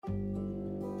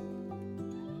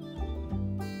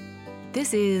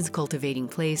This is Cultivating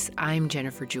Place. I'm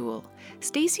Jennifer Jewell.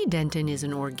 Stacey Denton is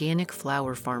an organic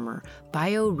flower farmer,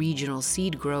 bioregional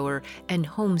seed grower, and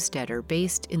homesteader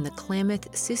based in the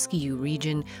Klamath-Siskiyou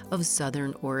region of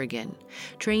southern Oregon.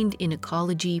 Trained in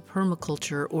ecology,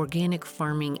 permaculture, organic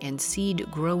farming, and seed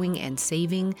growing and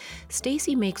saving,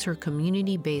 Stacey makes her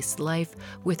community-based life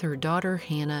with her daughter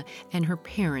Hannah and her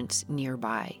parents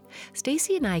nearby.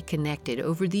 Stacey and I connected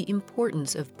over the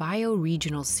importance of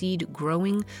bioregional seed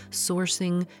growing,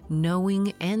 sourcing,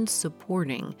 knowing, and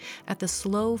supporting at the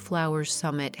Slow Flowers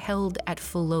Summit held at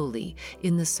Filoli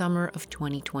in the summer of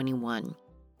 2021.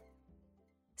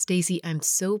 Stacey, I'm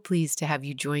so pleased to have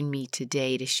you join me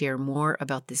today to share more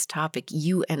about this topic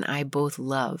you and I both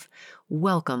love.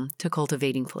 Welcome to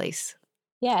Cultivating Place.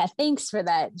 Yeah, thanks for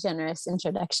that generous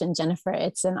introduction, Jennifer.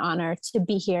 It's an honor to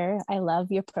be here. I love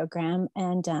your program,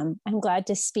 and I'm glad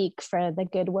to speak for the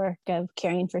good work of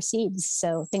caring for seeds.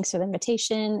 So thanks for the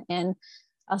invitation. And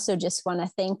also just want to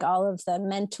thank all of the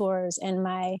mentors and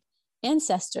my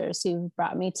ancestors who've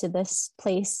brought me to this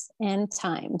place and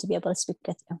time to be able to speak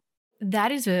with you.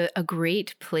 That is a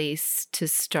great place to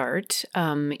start.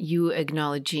 You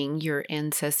acknowledging your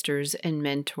ancestors and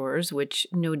mentors, which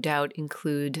no doubt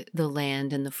include the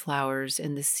land and the flowers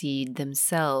and the seed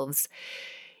themselves.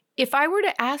 If I were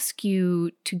to ask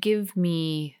you to give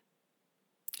me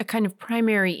a kind of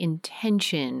primary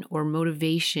intention or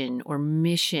motivation or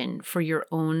mission for your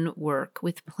own work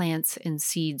with plants and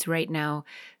seeds right now,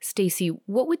 Stacey,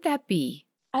 what would that be?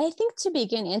 I think to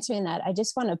begin answering that, I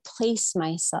just want to place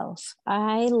myself.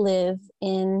 I live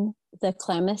in the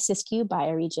Klamath-Siskiyou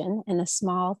bioregion in a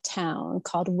small town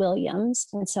called Williams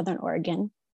in Southern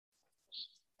Oregon.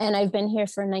 And I've been here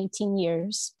for 19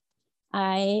 years.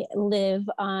 I live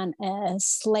on a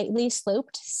slightly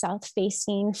sloped,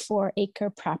 south-facing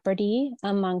 4-acre property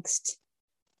amongst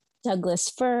Douglas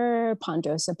fir,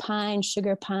 ponderosa pine,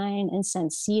 sugar pine,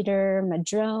 incense cedar,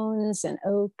 madrones, and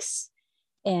oaks.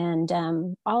 And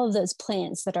all of those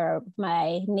plants that are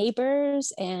my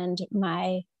neighbors and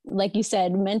my, like you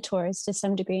said, mentors to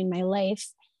some degree in my life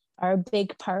are a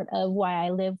big part of why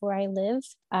I live where I live.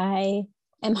 I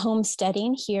am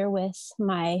homesteading here with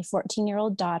my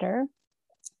 14-year-old daughter.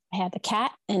 I have a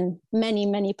cat and many,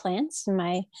 many plants.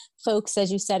 My folks,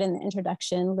 as you said in the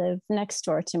introduction, live next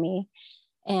door to me.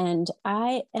 And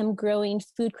I am growing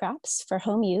food crops for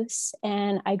home use,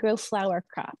 and I grow flower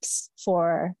crops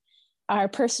for our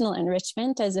personal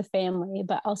enrichment as a family,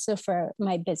 but also for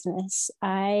my business.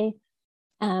 I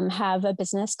have a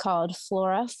business called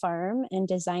Flora Farm and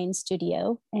Design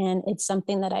Studio, and it's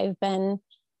something that I've been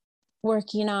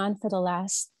working on for the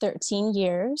last 13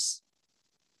 years.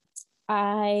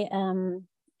 I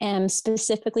am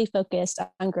specifically focused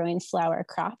on growing flower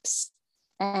crops.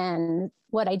 And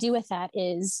what I do with that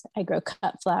is I grow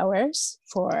cut flowers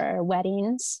for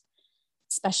weddings,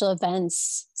 special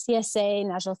events, CSA,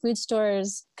 national food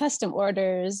stores, custom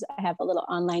orders. I have a little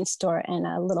online store and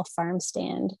a little farm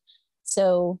stand.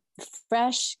 So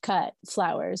fresh cut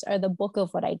flowers are the bulk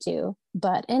of what I do.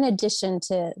 But in addition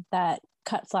to that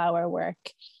cut flower work,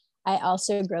 I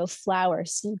also grow flower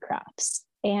seed crops.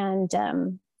 And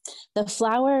the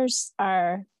flowers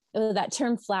are, that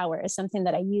term flower is something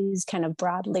that I use kind of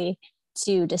broadly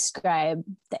to describe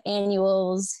the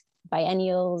annuals,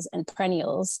 biennials, and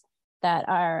perennials that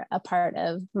are a part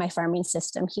of my farming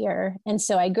system here. And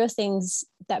so I grow things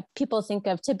that people think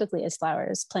of typically as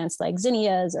flowers, plants like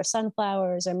zinnias or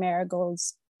sunflowers or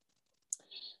marigolds.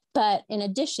 But in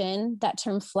addition, that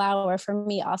term flower for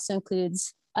me also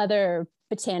includes other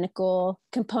botanical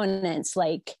components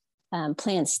like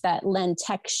plants that lend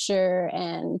texture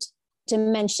and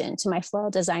dimension to my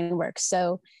floral design work.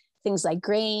 So things like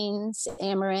grains,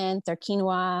 amaranth or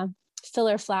quinoa,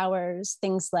 filler flowers,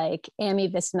 things like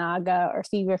Amyvis naga or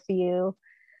feverfew.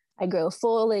 I grow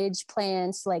foliage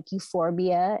plants like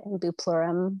euphorbia and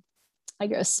buplorum. I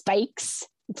grow spikes,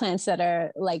 plants that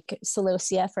are like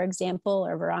celosia, for example,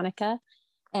 or veronica.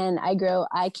 And I grow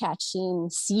eye-catching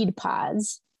seed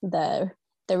pods, the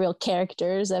real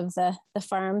characters of the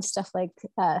farm, stuff like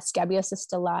Scabiosa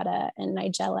stellata and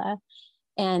Nigella.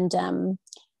 And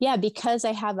because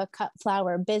I have a cut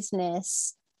flower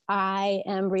business, I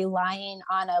am relying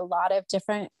on a lot of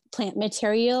different plant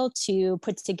material to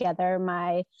put together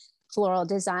my floral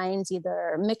designs,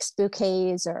 either mixed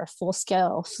bouquets or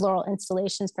full-scale floral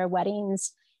installations for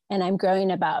weddings. And I'm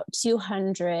growing about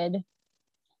 200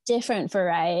 different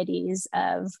varieties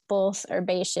of both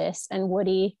herbaceous and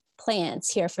woody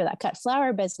plants here for that cut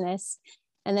flower business.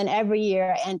 And then every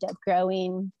year I end up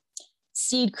growing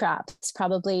seed crops,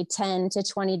 probably 10 to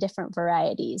 20 different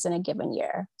varieties in a given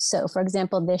year. So for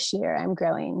example, this year I'm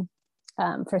growing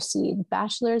for seed: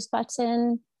 bachelor's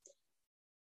button,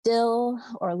 dill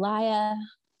or laya,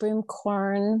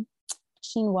 broomcorn,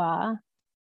 quinoa,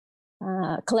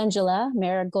 calendula,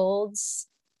 marigolds,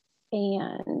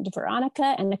 and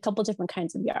veronica, and a couple different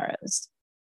kinds of yarrows.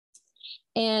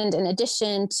 And in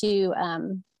addition to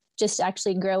just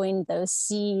actually growing those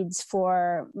seeds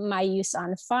for my use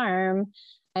on farm,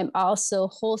 I'm also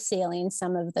wholesaling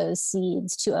some of those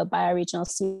seeds to a bioregional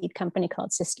seed company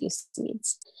called Siskiyou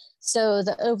Seeds. So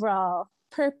the overall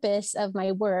purpose of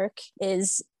my work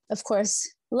is, of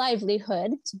course,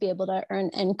 livelihood, to be able to earn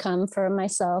income for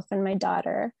myself and my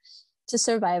daughter to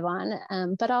survive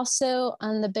on, but also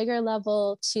on the bigger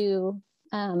level to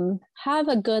have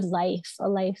a good life, a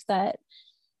life that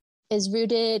is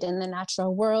rooted in the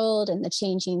natural world and the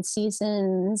changing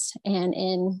seasons and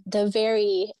in the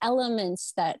very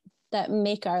elements that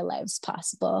make our lives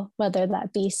possible, whether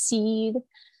that be seed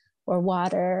or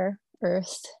water,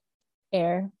 earth,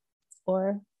 air,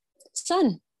 or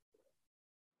sun.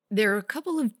 There are a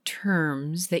couple of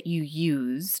terms that you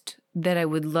used that I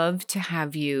would love to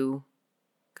have you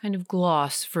kind of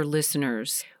gloss for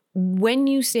listeners. When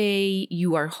you say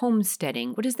you are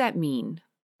homesteading, what does that mean?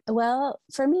 Well,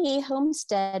 for me,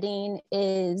 homesteading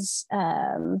is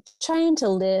trying to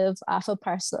live off a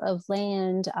parcel of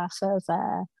land, off of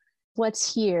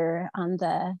what's here on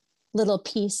the little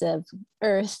piece of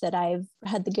earth that I've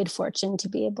had the good fortune to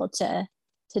be able to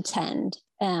tend,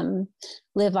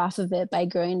 live off of it by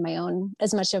growing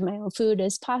as much of my own food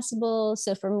as possible.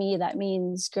 So for me, that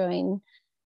means growing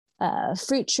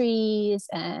fruit trees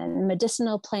and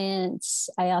medicinal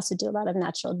plants. I also do a lot of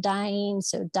natural dyeing,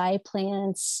 so dye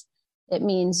plants. It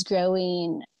means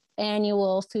growing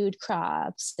annual food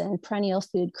crops and perennial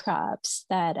food crops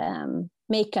that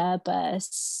make up a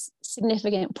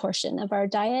significant portion of our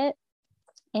diet.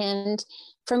 And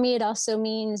for me, it also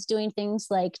means doing things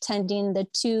like tending the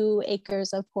 2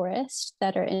 acres of forest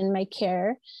that are in my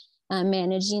care,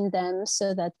 managing them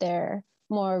so that they're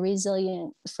more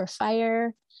resilient for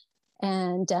fire,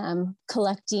 and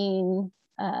collecting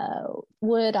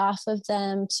wood off of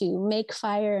them to make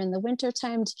fire in the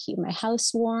wintertime to keep my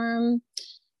house warm,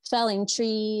 felling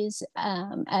trees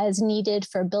as needed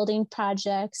for building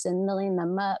projects and milling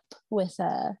them up with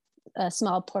a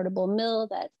small portable mill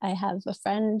that I have a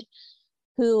friend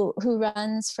who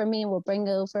runs for me, will bring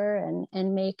over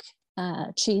and make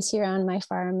trees here on my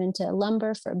farm into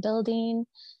lumber for building.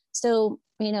 So,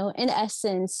 in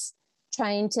essence,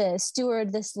 trying to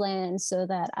steward this land so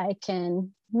that I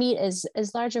can meet as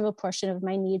large of a portion of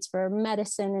my needs for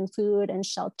medicine and food and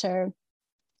shelter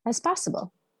as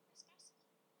possible.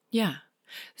 Yeah.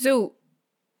 So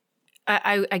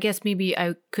I guess maybe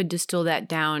I could distill that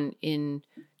down in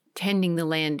tending the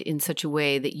land in such a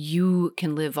way that you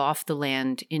can live off the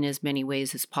land in as many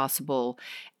ways as possible,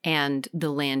 and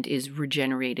the land is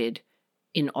regenerated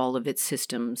in all of its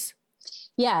systems.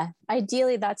 Yeah,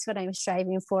 ideally, that's what I'm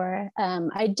striving for.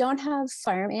 I don't have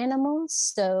farm animals,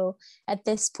 so at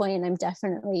this point, I'm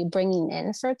definitely bringing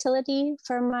in fertility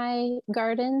for my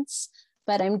gardens,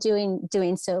 but I'm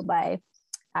doing so by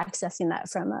accessing that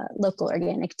from a local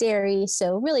organic dairy.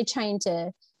 So really trying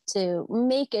to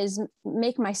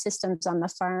make my systems on the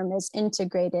farm as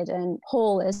integrated and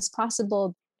whole as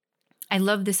possible. I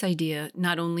love this idea,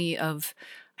 not only of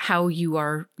how you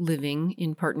are living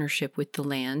in partnership with the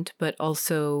land, but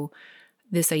also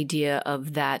this idea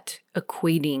of that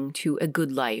equating to a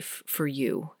good life for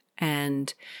you.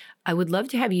 And I would love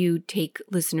to have you take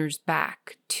listeners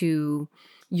back to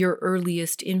your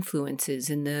earliest influences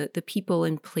and the people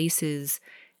and places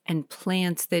and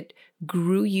plants that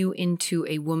grew you into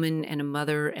a woman and a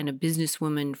mother and a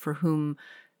businesswoman for whom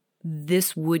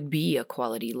this would be a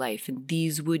quality life and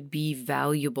these would be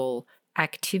valuable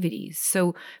activities.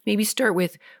 So maybe start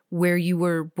with where you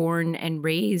were born and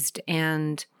raised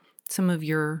and some of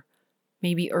your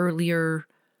maybe earlier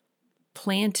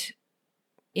plant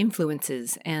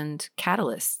influences and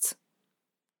catalysts.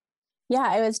 Yeah,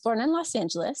 I was born in Los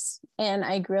Angeles and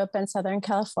I grew up in Southern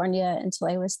California until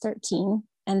I was 13.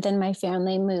 And then my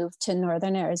family moved to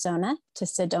Northern Arizona, to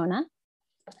Sedona.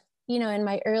 In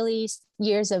my early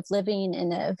years of living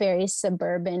in a very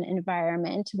suburban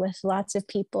environment with lots of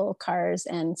people, cars,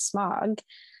 and smog,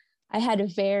 I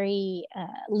had very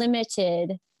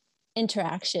limited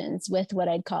interactions with what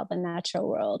I'd call the natural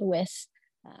world, with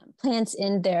plants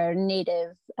in their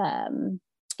native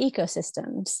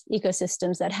ecosystems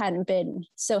that hadn't been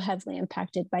so heavily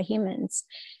impacted by humans.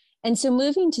 And so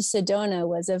moving to Sedona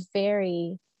was a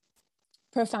very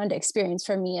profound experience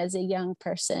for me as a young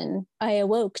person. I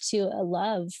awoke to a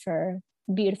love for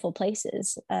beautiful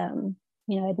places.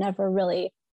 I'd never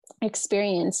really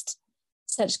experienced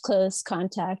such close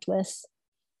contact with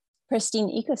pristine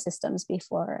ecosystems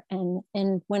before. And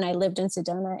when I lived in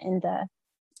Sedona in the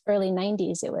early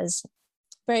 90s, it was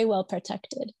very well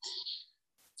protected.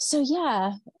 So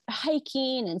yeah,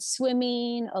 hiking and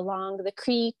swimming along the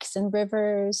creeks and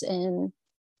rivers in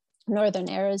northern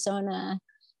Arizona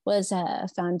was a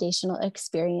foundational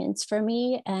experience for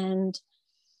me. And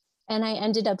I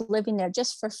ended up living there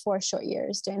just for 4 short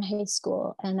years during high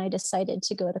school. And I decided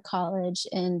to go to college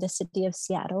in the city of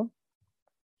Seattle,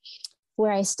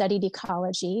 where I studied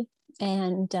ecology.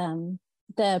 And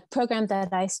the program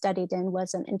that I studied in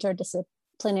was an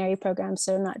interdisciplinary program.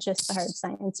 So not just the hard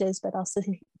sciences, but also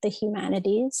the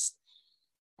humanities.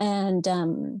 And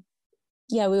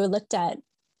we looked at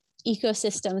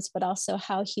ecosystems, but also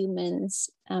how humans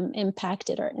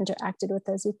impacted or interacted with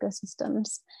those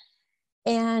ecosystems.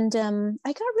 And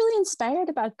I got really inspired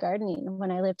about gardening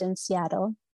when I lived in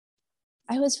Seattle.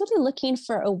 I was really looking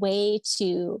for a way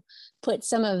to put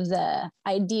some of the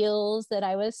ideals that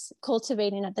I was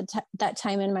cultivating at that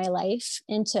time in my life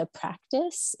into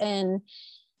practice. And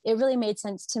it really made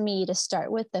sense to me to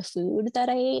start with the food that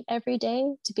I ate every day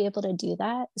to be able to do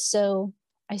that. So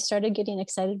I started getting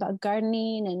excited about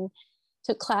gardening and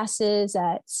took classes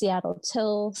at Seattle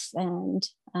Tilth and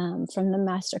from the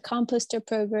Master Composter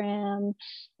program.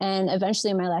 And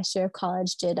eventually in my last year of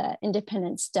college did an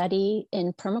independent study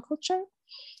in permaculture.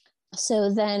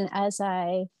 So then as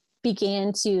I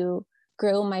began to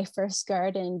grow my first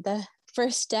garden, the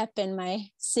first step in my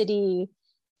city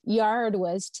yard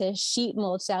was to sheet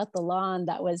mulch out the lawn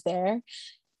that was there.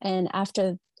 And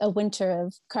after a winter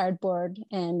of cardboard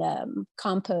and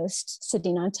compost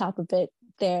sitting on top of it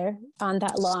there on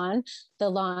that lawn, the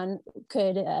lawn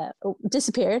could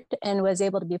disappeared and was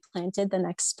able to be planted the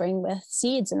next spring with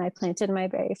seeds. And I planted my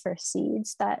very first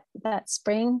seeds that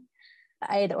spring.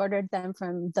 I had ordered them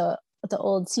from the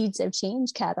old Seeds of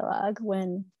Change catalog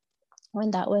when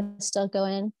that was still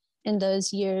going in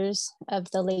those years of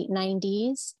the late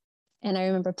 90s. And I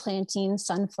remember planting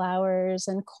sunflowers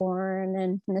and corn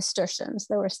and nasturtiums.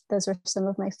 Those were some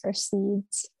of my first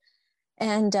seeds.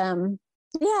 And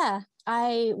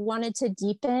I wanted to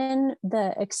deepen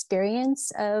the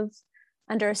experience of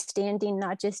understanding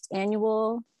not just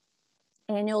annual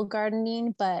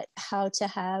gardening, but how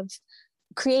to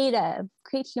create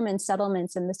human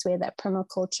settlements in this way that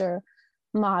permaculture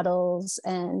models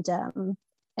and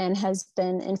has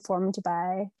been informed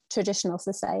by traditional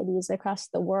societies across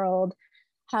the world,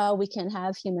 how we can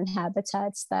have human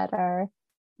habitats that are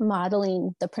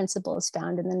modeling the principles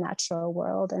found in the natural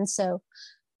world. And so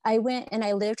I went and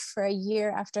I lived for a year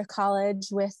after college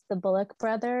with the Bullock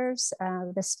brothers,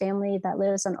 this family that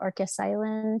lives on Orcas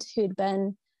Island, who'd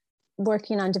been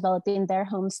working on developing their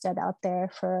homestead out there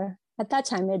for, at that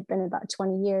time, it had been about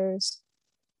 20 years.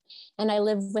 And I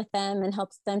lived with them and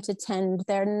helped them to tend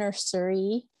their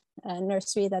nursery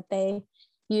that they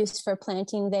used for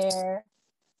planting there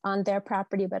on their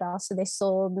property, but also they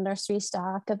sold nursery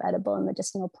stock of edible and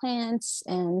medicinal plants.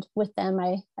 And with them,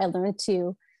 I learned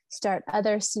to start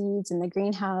other seeds in the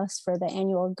greenhouse for the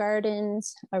annual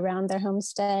gardens around their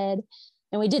homestead.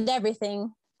 And we did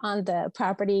everything on the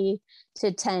property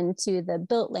to tend to the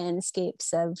built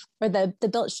landscapes or the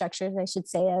built structures, I should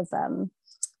say, of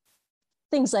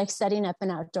things like setting up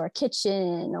an outdoor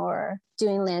kitchen or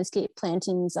doing landscape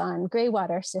plantings on gray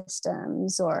water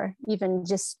systems, or even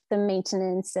just the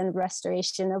maintenance and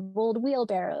restoration of old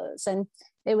wheelbarrows. And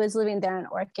it was living there in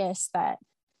Orcas that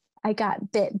I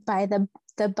got bit by the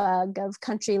bug of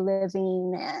country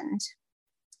living and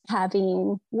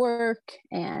having work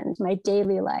and my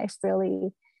daily life really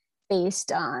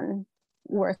based on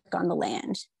work on the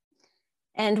land.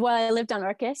 And while I lived on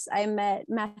Orcas, I met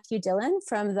Matthew Dillon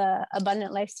from the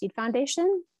Abundant Life Seed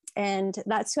Foundation. And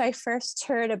that's who I first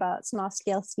heard about small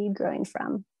scale seed growing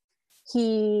from.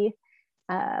 He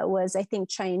was, I think,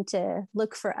 trying to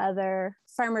look for other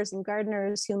farmers and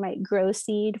gardeners who might grow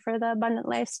seed for the Abundant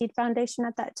Life Seed Foundation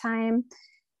at that time.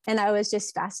 And I was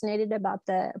just fascinated about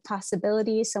the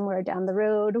possibility somewhere down the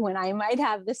road when I might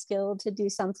have the skill to do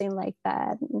something like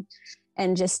that.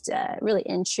 And just really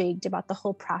intrigued about the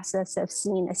whole process of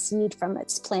seeing a seed from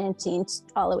its planting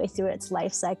all the way through its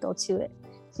life cycle to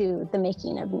the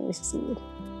making of new seed.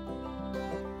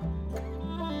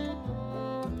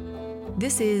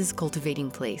 This is Cultivating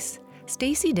Place.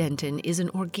 Stacey Denton is an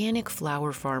organic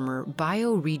flower farmer,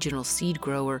 bioregional seed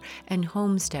grower, and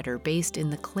homesteader based in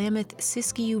the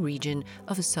Klamath-Siskiyou region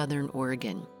of southern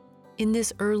Oregon. In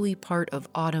this early part of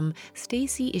autumn,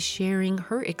 Stacey is sharing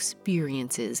her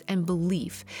experiences and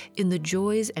belief in the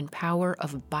joys and power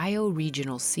of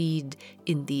bioregional seed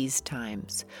in these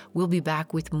times. We'll be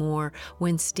back with more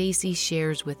when Stacey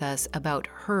shares with us about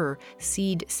her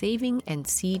seed saving and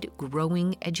seed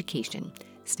growing education.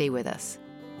 Stay with us.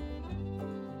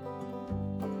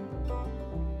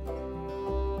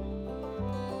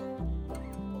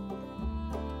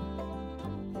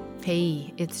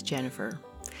 Hey, it's Jennifer.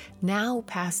 Now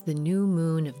past the new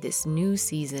moon of this new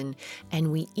season,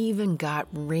 and we even got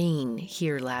rain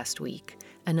here last week,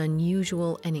 an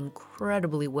unusual and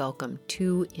incredibly welcome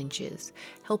 2 inches,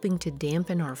 helping to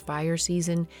dampen our fire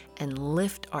season and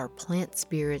lift our plant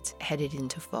spirits headed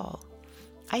into fall.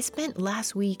 I spent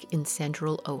last week in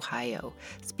central Ohio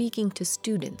speaking to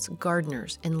students,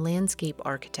 gardeners, and landscape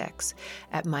architects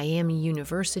at Miami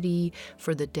University,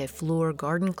 for the Flora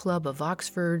Garden Club of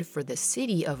Oxford, for the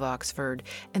City of Oxford,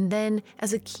 and then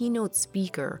as a keynote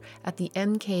speaker at the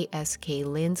MKSK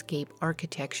Landscape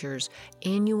Architecture's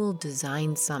annual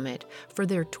Design Summit for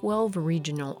their 12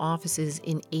 regional offices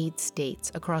in 8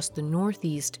 states across the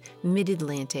Northeast,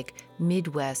 Mid-Atlantic,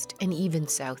 Midwest, and even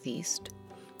Southeast.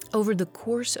 Over the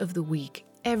course of the week,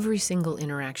 every single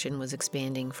interaction was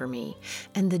expanding for me,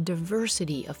 and the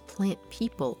diversity of plant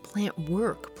people, plant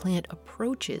work, plant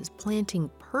approaches, planting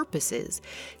purposes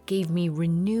gave me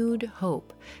renewed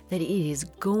hope that it is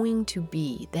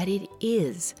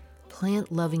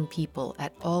plant-loving people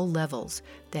at all levels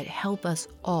that help us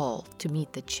all to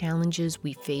meet the challenges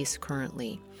we face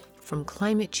currently, from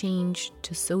climate change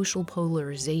to social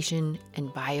polarization and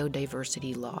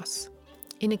biodiversity loss.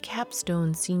 In a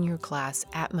capstone senior class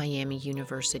at Miami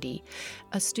University,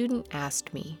 a student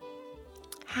asked me,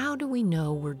 "How do we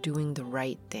know we're doing the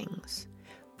right things,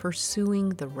 pursuing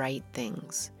the right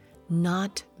things,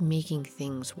 not making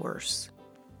things worse?"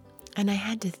 And I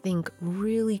had to think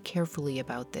really carefully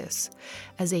about this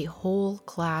as a whole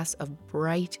class of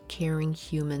bright, caring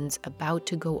humans about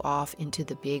to go off into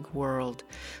the big world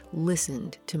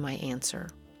listened to my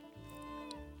answer.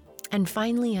 And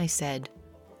finally I said,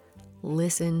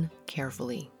 listen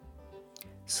carefully.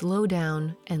 Slow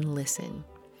down and listen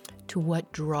to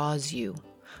what draws you,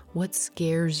 what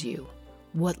scares you,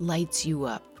 what lights you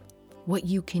up, what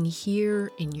you can hear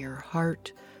in your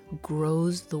heart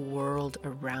grows the world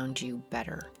around you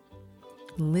better.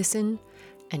 Listen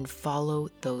and follow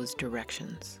those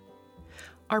directions.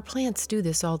 Our plants do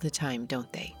this all the time,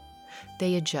 don't they?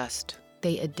 They adjust,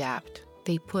 they adapt,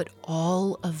 they put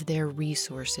all of their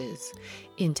resources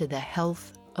into the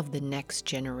health of the next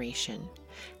generation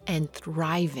and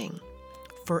thriving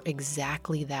for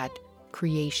exactly that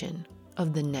creation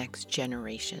of the next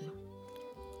generation.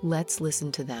 Let's listen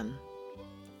to them.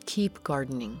 Keep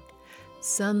gardening,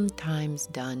 sometimes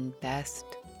done best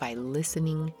by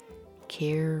listening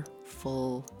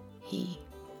carefully.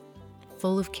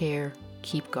 Full of care,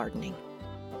 keep gardening.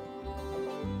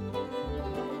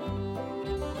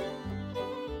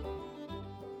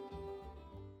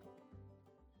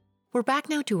 We're back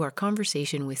now to our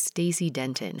conversation with Stacey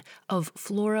Denton of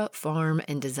Flora Farm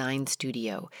and Design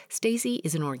Studio. Stacey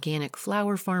is an organic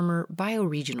flower farmer,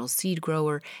 bioregional seed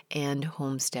grower, and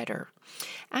homesteader.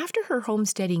 After her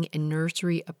homesteading and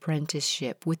nursery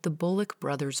apprenticeship with the Bullock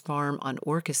Brothers Farm on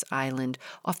Orcas Island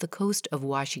off the coast of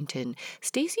Washington,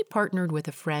 Stacey partnered with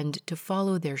a friend to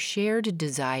follow their shared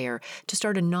desire to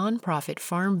start a nonprofit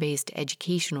farm-based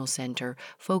educational center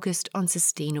focused on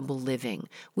sustainable living,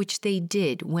 which they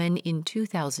did when in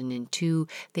 2002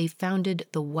 they founded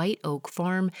the White Oak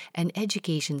Farm and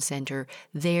Education Center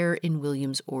there in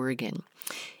Williams, Oregon.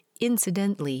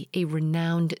 Incidentally, a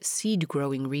renowned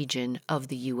seed-growing region of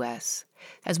the U.S.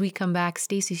 As we come back,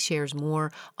 Stacey shares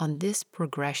more on this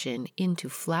progression into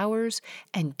flowers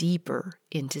and deeper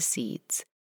into seeds.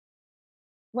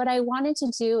 What I wanted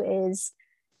to do is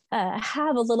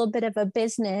have a little bit of a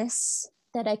business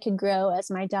that I could grow as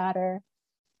my daughter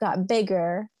got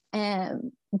bigger.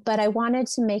 But I wanted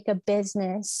to make a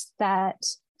business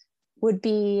that would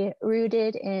be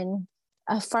rooted in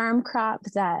a farm crop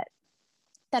that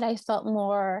I felt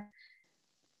more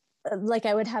like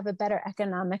I would have a better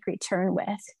economic return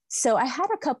with. So I had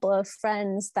a couple of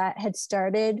friends that had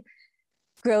started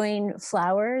growing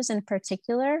flowers in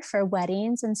particular for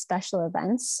weddings and special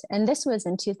events. And this was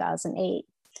in 2008,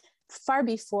 far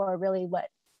before really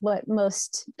what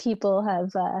most people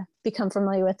have become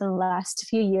familiar with in the last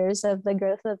few years of the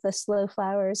growth of the slow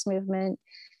flowers movement.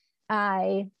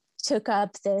 I took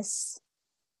up this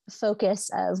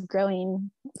focus of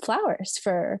growing flowers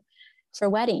for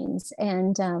weddings.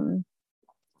 And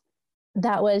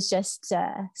that was just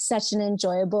such an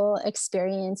enjoyable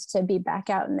experience to be back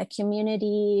out in the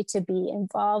community, to be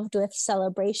involved with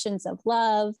celebrations of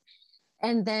love.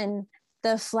 And then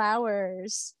the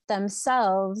flowers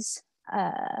themselves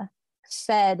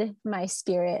fed my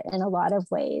spirit in a lot of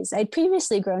ways. I'd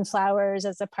previously grown flowers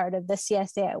as a part of the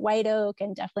CSA at White Oak,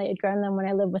 and definitely had grown them when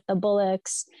I lived with the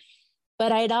Bullocks.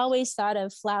 But I'd always thought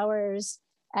of flowers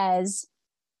as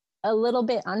a little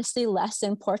bit honestly less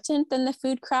important than the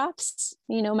food crops.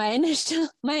 My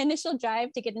initial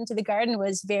drive to get into the garden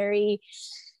was very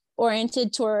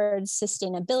oriented towards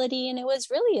sustainability, and it was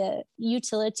really a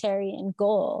utilitarian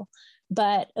goal.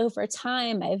 But over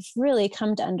time, I've really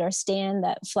come to understand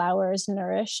that flowers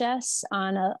nourish us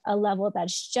on a level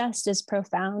that's just as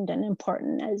profound and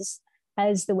important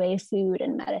as the way food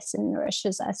and medicine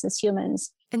nourishes us as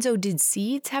humans. And so did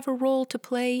seeds have a role to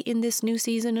play in this new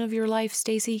season of your life,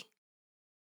 Stacey?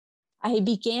 I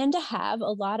began to have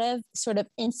a lot of sort of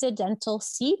incidental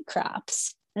seed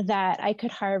crops that I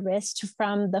could harvest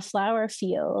from the flower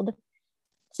field.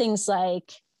 Things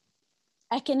like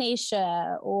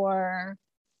echinacea or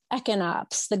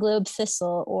echinops, the globe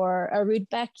thistle, or a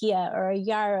rudbeckia or a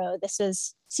yarrow. This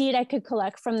was seed I could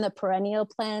collect from the perennial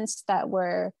plants that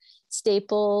were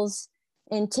staples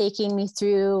in taking me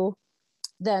through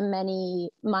the many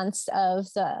months of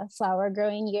the flower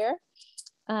growing year.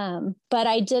 But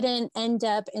I didn't end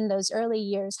up in those early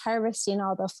years harvesting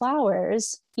all the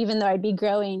flowers, even though I'd be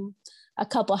growing a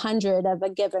couple hundred of a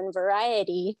given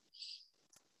variety.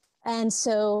 And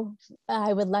so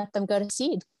I would let them go to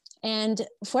seed. And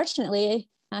fortunately,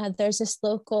 there's this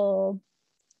local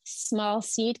small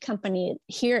seed company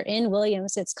here in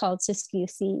Williams. It's called Siskiyou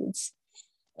Seeds.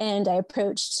 And I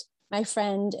approached my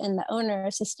friend and the owner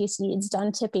of Siskiyou Seeds,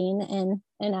 Don Tipping,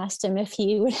 and asked him if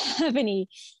he would have any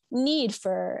need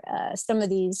for some of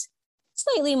these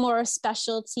slightly more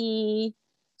specialty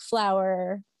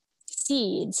flower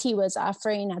seeds. He was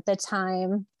offering at the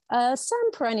time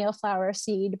some perennial flower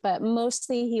seed, but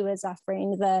mostly he was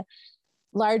offering the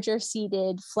larger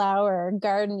seeded flower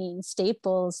gardening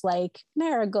staples like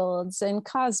marigolds and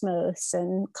cosmos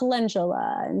and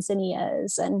calendula and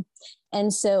zinnias.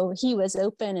 And so he was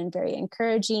open and very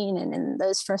encouraging. And in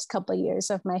those first couple of years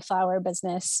of my flower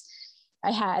business,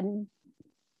 I had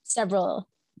several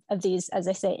of these, as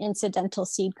I say, incidental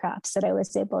seed crops that I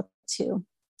was able to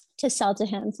sell to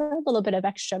him for a little bit of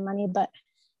extra money. But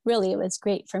really, it was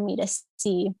great for me to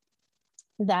see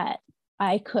that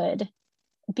I could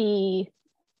be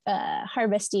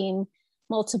harvesting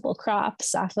multiple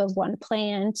crops off of one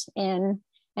plant, and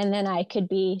then I could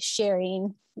be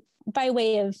sharing by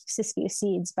way of Siskiyou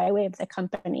Seeds, by way of the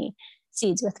company,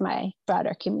 seeds with my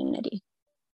broader community.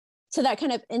 So that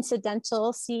kind of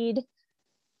incidental seed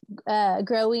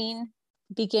growing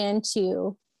began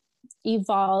to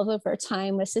evolve over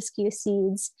time with Siskiyou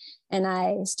Seeds, and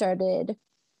I started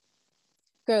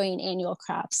growing annual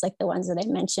crops like the ones that I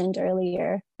mentioned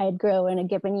earlier. I'd grow in a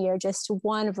given year just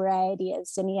one variety of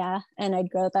zinnia, and I'd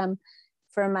grow them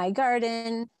for my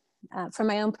garden, for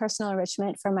my own personal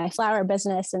enrichment, for my flower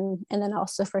business, and then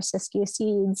also for Siskiyou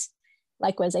Seeds.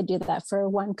 Likewise, I do that for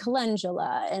one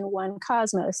calendula and one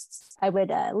cosmos. I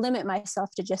would limit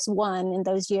myself to just one in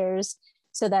those years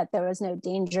so that there was no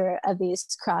danger of these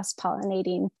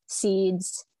cross-pollinating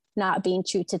seeds not being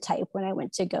true to type when I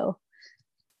went to go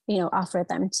offer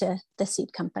them to the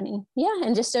seed company. Yeah,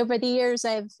 and just over the years,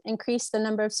 I've increased the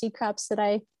number of seed crops that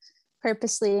I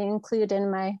purposely include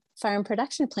in my farm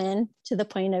production plan to the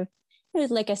point of,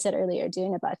 like I said earlier,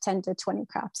 doing about 10 to 20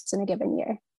 crops in a given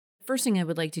year. First thing I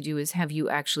would like to do is have you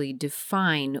actually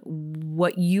define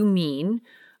what you mean,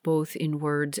 both in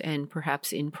words and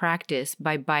perhaps in practice,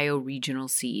 by bioregional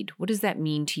seed. What does that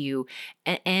mean to you?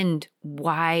 And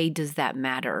why does that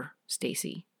matter,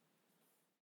 Stacey?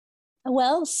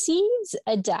 Well, seeds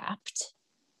adapt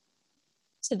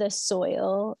to the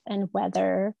soil and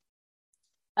weather,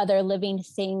 other living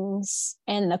things,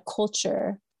 and the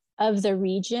culture of the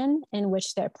region in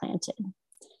which they're planted.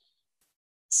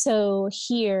 So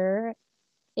here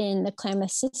in the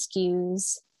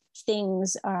Klamath-Siskiyous,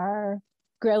 things are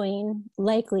growing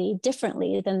likely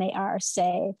differently than they are,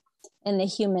 say, in the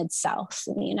humid South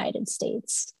in the United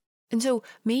States. And so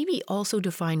maybe also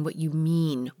define what you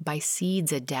mean by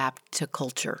seeds adapt to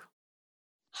culture.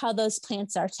 How those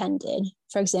plants are tended.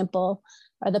 For example,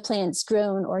 are the plants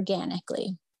grown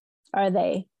organically? Are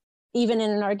they, even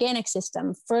in an organic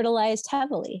system, fertilized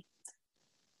heavily?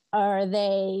 Are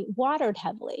they watered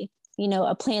heavily?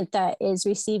 A plant that is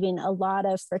receiving a lot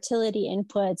of fertility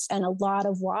inputs and a lot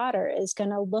of water is going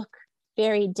to look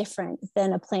very different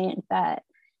than a plant that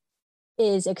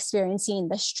is experiencing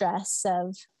the stress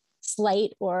of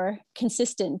slight or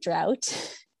consistent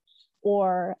drought,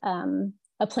 or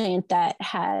a plant that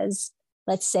has,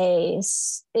 let's say,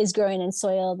 is growing in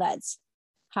soil that's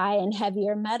high in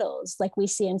heavier metals, like we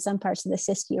see in some parts of the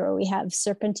Siskiyou, or we have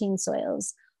serpentine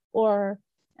soils, or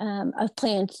a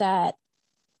plant that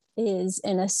is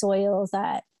in a soil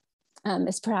that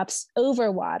is perhaps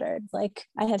overwatered. Like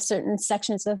I have certain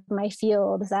sections of my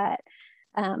field that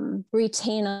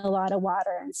retain a lot of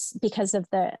water because of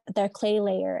their clay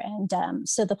layer, and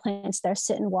so the plants there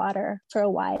sit in water for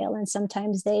a while, and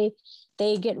sometimes they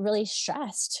get really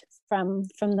stressed from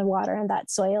the water in that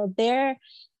soil. They're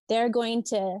going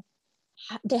to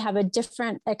they have a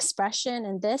different expression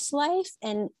in this life,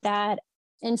 and that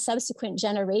in subsequent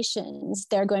generations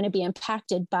they're going to be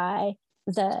impacted by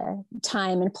the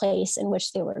time and place in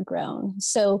which they were grown.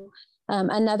 So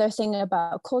another thing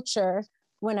about culture,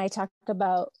 when I talk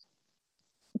about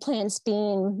plants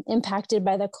being impacted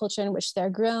by the culture in which they're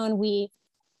grown, we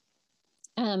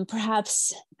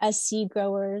perhaps as seed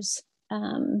growers,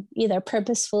 either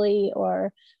purposefully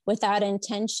or without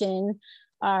intention,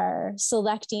 are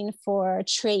selecting for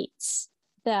traits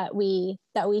that we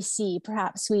see.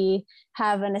 Perhaps we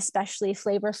have an especially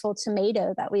flavorful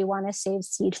tomato that we want to save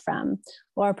seed from,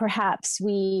 or perhaps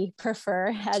we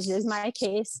prefer, as is my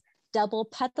case, double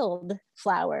petaled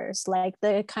flowers, like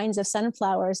the kinds of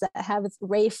sunflowers that have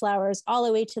ray flowers all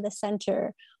the way to the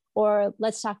center. Or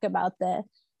let's talk about the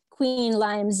Queen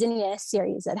Lime Zinnia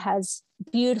series that has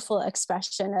beautiful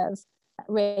expression of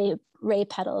ray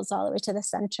petals all the way to the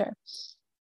center.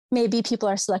 Maybe people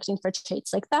are selecting for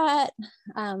traits like that.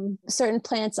 Certain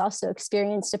plants also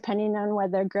experience, depending on where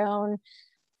they're grown,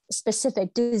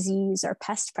 specific disease or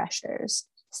pest pressures.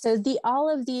 So all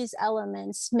of these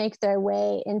elements make their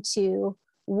way into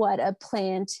what a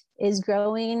plant is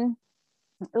growing,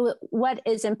 what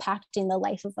is impacting the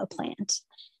life of a plant.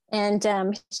 And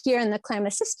here in the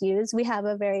Klamath Siskiyous, we have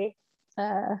a very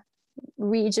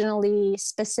regionally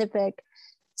specific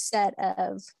set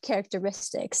of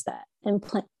characteristics that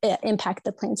impact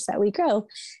the plants that we grow.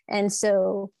 And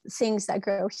so things that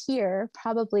grow here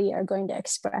probably are going to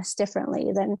express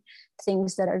differently than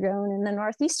things that are grown in the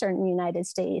northeastern United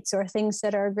States, or things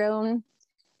that are grown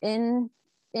in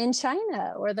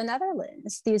China or the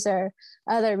Netherlands. These are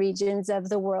other regions of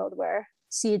the world where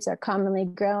seeds are commonly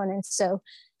grown. And so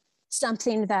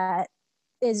something that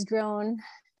is grown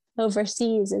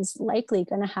overseas is likely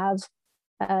going to have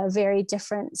a very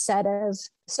different set of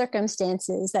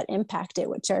circumstances that impact it,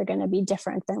 which are going to be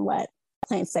different than what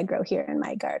plants that grow here in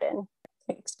my garden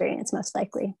experience, most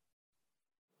likely.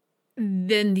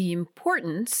 Then the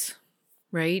importance,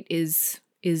 right, is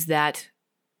that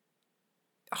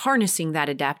harnessing that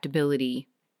adaptability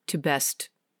to best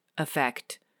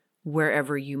affect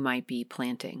wherever you might be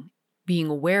planting, being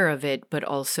aware of it, but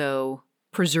also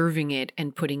preserving it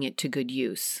and putting it to good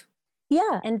use.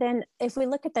 Yeah. And then if we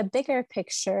look at the bigger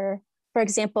picture, for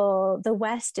example, the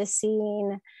West is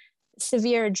seeing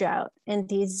severe drought in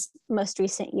these most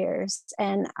recent years.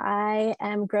 And I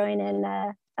am growing in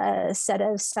a set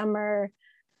of summer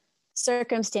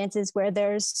circumstances where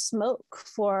there's smoke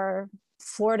for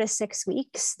 4 to 6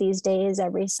 weeks these days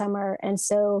every summer. And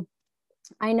so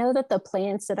I know that the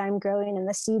plants that I'm growing and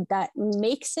the seed that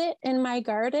makes it in my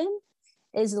garden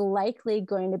is likely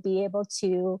going to be able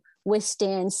to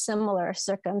withstand similar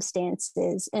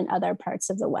circumstances in other parts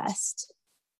of the West.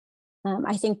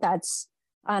 I think that's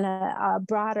on a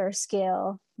broader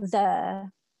scale,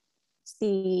 the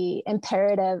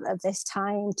imperative of this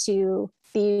time to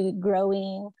be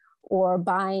growing or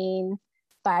buying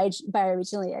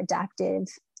bioregionally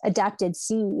adapted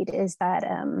seed is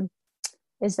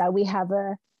that we have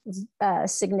a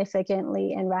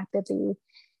significantly and rapidly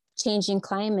changing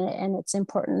climate, and it's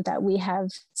important that we have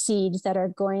seeds that are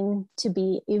going to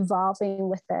be evolving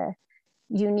with the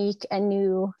unique and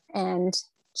new and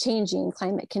changing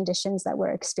climate conditions that we're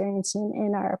experiencing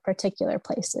in our particular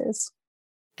places.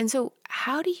 And so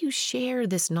how do you share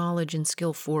this knowledge and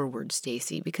skill forward,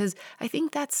 Stacey? Because I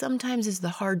think that sometimes is the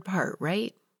hard part,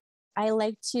 right? I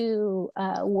like to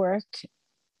work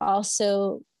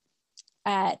also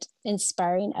at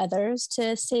inspiring others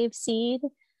to save seed.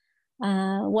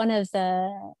 One of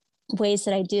the ways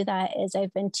that I do that is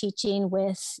I've been teaching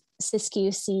with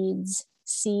Siskiyou Seeds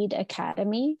Seed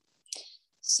Academy.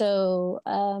 So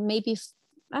maybe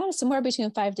somewhere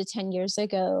between 5 to 10 years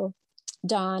ago,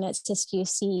 Dawn at Siskiyou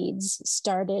Seeds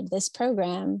started this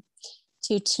program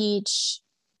to teach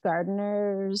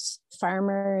gardeners,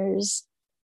 farmers,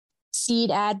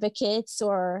 seed advocates,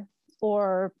 or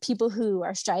people who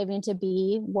are striving to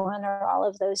be one or all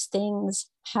of those things,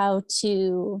 how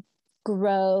to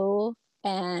grow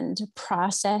and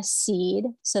process seed.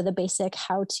 So the basic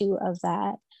how-to of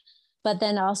that, but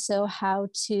then also how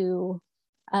to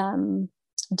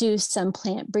do some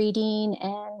plant breeding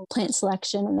and plant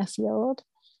selection in the field.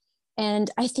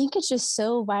 And I think it's just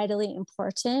so vitally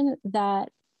important that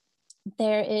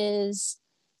there is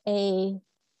a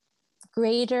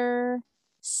greater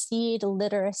seed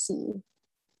literacy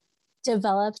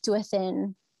developed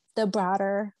within the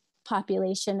broader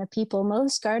population of people.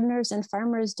 Most gardeners and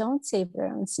farmers don't save their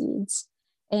own seeds.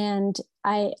 And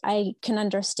I can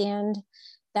understand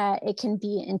that it can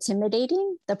be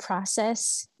intimidating. The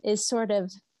process is sort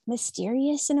of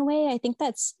mysterious in a way. I think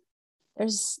that's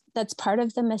part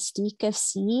of the mystique of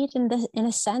seed in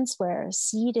a sense, where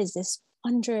seed is this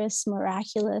wondrous,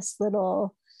 miraculous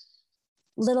little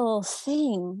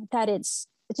thing that it's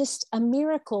just a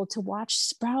miracle to watch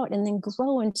sprout and then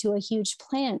grow into a huge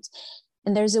plant.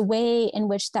 And there's a way in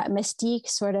which that mystique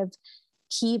sort of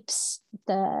keeps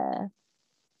the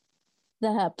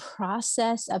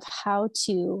process of how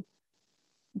to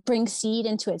bring seed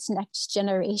into its next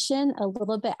generation a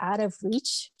little bit out of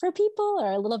reach for people,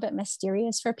 or a little bit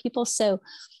mysterious for people. So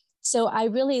I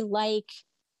really like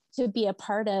to be a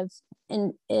part of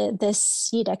in this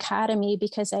Seed Academy,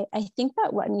 because I think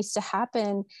that what needs to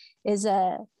happen is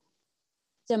a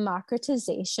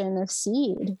democratization of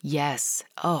seed. Yes.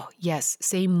 Oh, yes.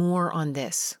 Say more on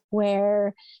this.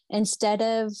 Where instead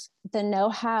of the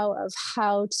know-how of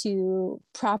how to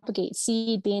propagate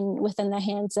seed being within the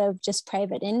hands of just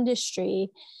private industry,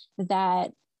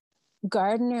 that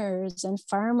gardeners and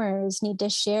farmers need to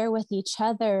share with each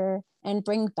other and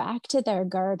bring back to their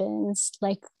gardens,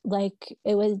 like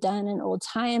it was done in old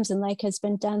times and like has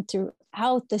been done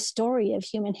throughout the story of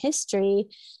human history,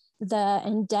 the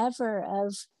endeavor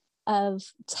of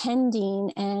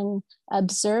tending and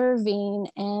observing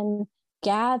and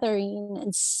gathering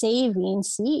and saving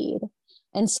seed.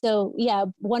 And so, yeah,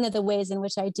 one of the ways in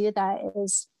which I do that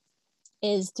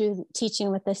is through teaching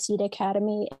with the Seed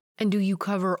Academy. And do you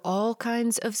cover all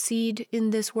kinds of seed in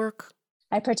this work?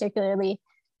 I particularly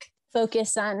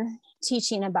focus on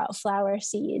teaching about flower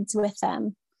seeds with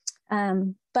them.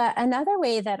 But another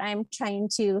way that I'm trying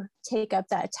to take up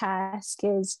that task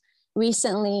is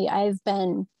recently I've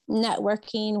been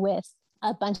networking with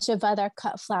a bunch of other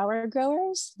cut flower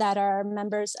growers that are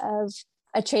members of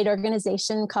a trade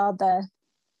organization called the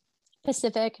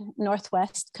Pacific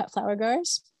Northwest Cut Flower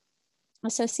Growers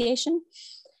Association.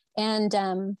 And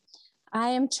I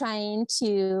am trying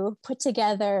to put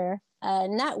together a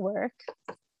network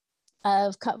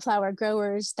of cut flower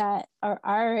growers that are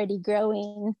already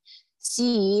growing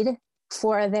seed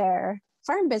for their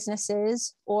farm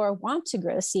businesses or want to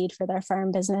grow seed for their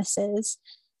farm businesses,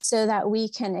 so that we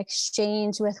can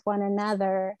exchange with one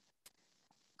another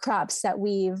crops that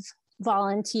we've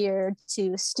volunteered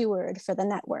to steward for the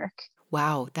network.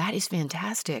 Wow, that is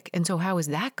fantastic. And so how is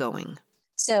that going?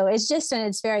 So it's just in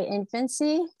its very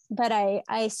infancy, but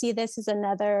I see this as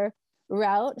another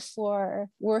route for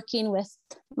working with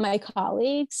my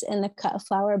colleagues in the cut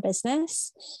flower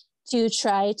business to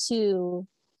try to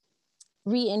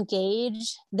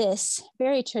re-engage this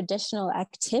very traditional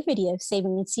activity of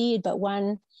saving seed, but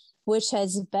one which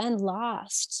has been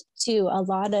lost to a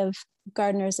lot of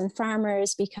gardeners and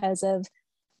farmers because of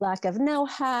lack of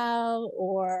know-how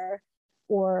or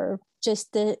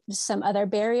just some other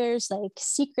barriers like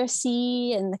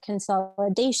secrecy and the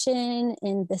consolidation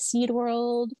in the seed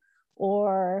world,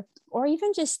 or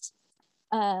even just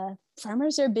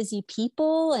farmers are busy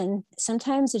people, and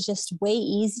sometimes it's just way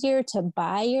easier to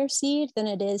buy your seed than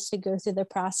it is to go through the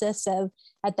process of,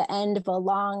 at the end of a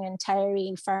long and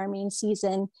tiring farming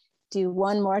season, do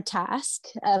one more task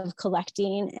of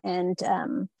collecting and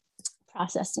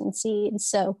processing seeds.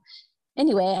 So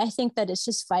anyway, I think that it's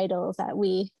just vital that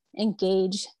we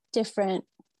engage different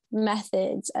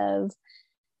methods of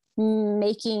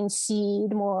making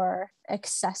seed more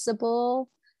accessible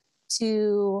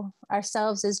to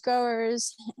ourselves as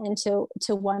growers and to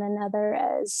one another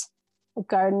as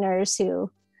gardeners who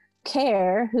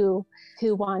care, who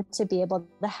want to be able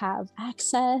to have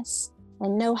access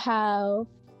and know-how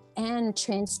and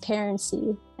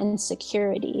transparency and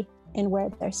security in where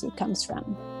their seed comes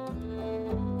from.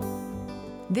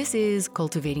 This is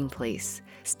Cultivating Place.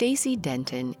 Stacey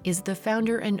Denton is the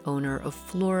founder and owner of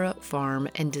Flora Farm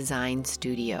and Design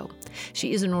Studio.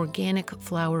 She is an organic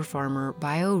flower farmer,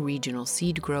 bioregional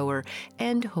seed grower,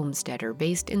 and homesteader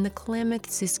based in the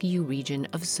Klamath-Siskiyou region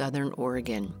of Southern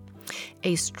Oregon.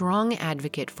 A strong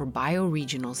advocate for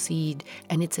bioregional seed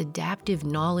and its adaptive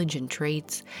knowledge and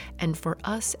traits, and for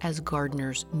us as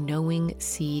gardeners knowing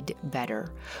seed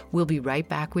better. We'll be right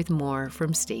back with more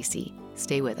from Stacey.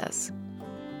 Stay with us.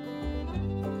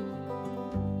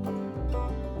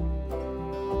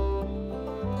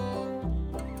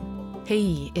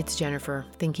 Hey, it's Jennifer,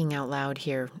 thinking out loud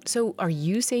here. So, are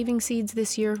you saving seeds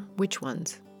this year? Which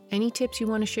ones? Any tips you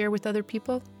want to share with other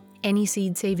people? Any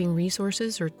seed-saving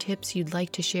resources or tips you'd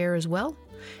like to share as well?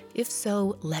 If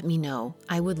so, let me know.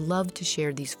 I would love to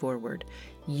share these forward.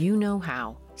 You know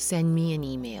how. Send me an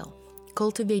email,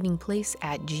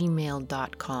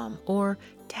 cultivatingplace@gmail.com, or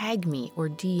tag me or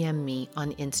DM me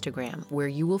on Instagram, where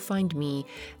you will find me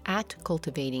at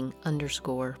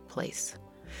cultivating_place.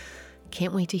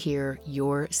 Can't wait to hear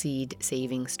your seed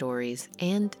saving stories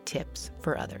and tips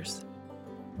for others.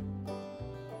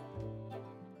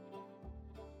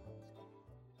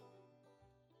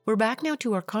 We're back now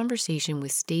to our conversation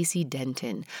with Stacey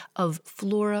Denton of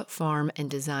Flora Farm and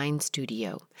Design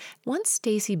Studio. Once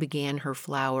Stacey began her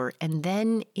flower and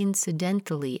then,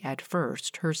 incidentally at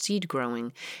first, her seed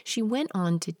growing, she went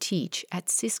on to teach at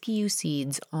Siskiyou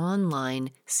Seeds'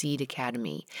 online Seed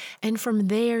Academy. And from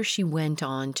there, she went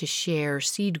on to share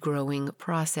seed growing,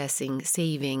 processing,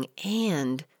 saving,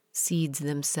 and seeds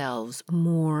themselves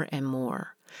more and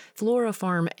more. Flora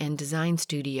Farm and Design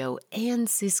Studio and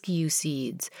Siskiyou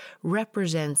Seeds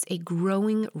represents a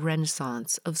growing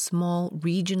renaissance of small,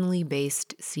 regionally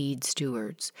based seed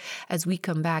stewards. As we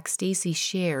come back, Stacey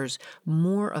shares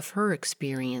more of her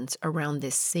experience around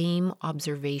this same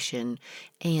observation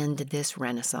and this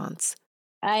renaissance.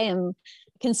 I am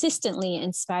consistently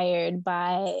inspired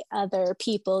by other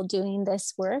people doing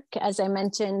this work. As I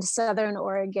mentioned, Southern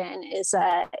Oregon is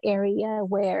an area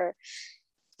where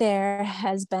there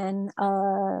has been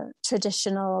a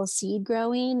traditional seed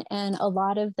growing, and a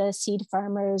lot of the seed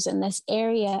farmers in this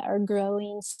area are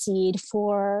growing seed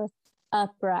for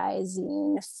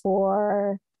uprising,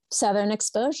 for southern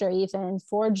exposure, even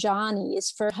for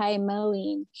Johnnies, for high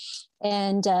mowing.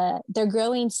 And they're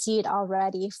growing seed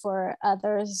already for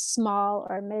other small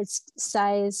or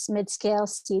mid-scale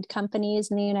seed companies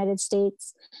in the United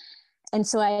States. And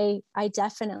so I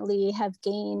definitely have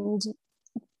gained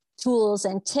tools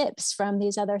and tips from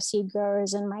these other seed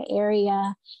growers in my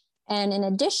area. And in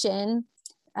addition,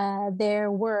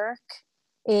 their work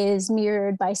is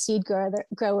mirrored by seed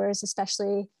growers,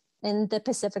 especially in the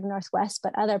Pacific Northwest,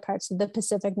 but other parts of the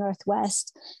Pacific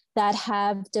Northwest that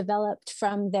have developed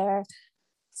from their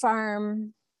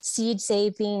farm seed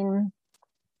saving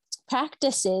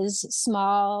practices,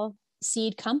 small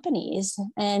seed companies.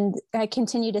 And I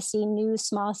continue to see new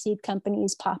small seed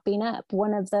companies popping up.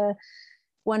 One of the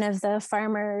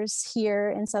farmers here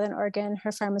in Southern Oregon,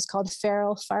 her farm is called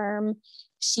Farrell Farm.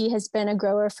 She has been a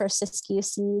grower for Siskiyou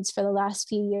Seeds for the last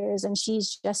few years, and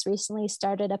she's just recently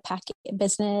started a packet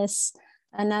business.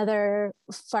 Another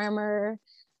farmer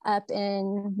up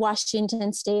in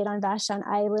Washington State on Vashon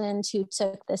Island, who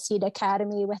took the Seed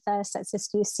Academy with us at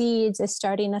Siskiyou Seeds, is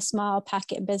starting a small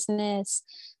packet business.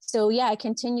 So yeah, I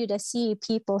continue to see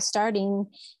people starting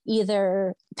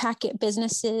either packet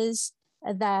businesses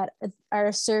that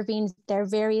are serving their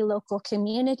very local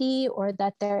community, or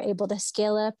that they're able to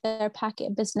scale up their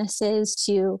packet businesses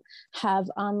to have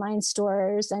online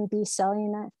stores and be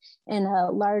selling in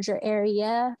a larger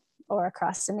area or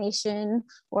across the nation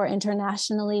or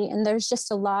internationally. And there's just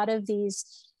a lot of these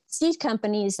seed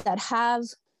companies that have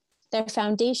their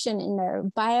foundation in their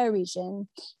bioregion,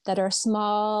 that are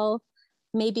small,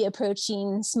 maybe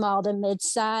approaching small to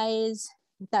mid-size,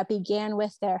 that began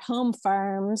with their home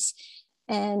farms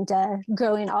and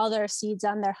growing all their seeds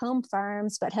on their home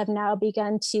farms, but have now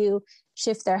begun to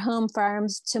shift their home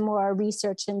farms to more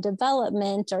research and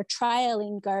development or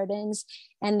trialing gardens.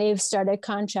 And they've started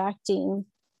contracting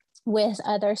with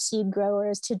other seed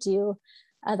growers to do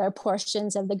other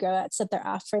portions of the grow outs that they're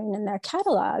offering in their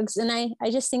catalogs. And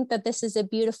I just think that this is a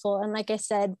beautiful, and like I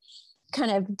said,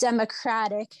 kind of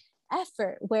democratic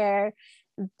effort where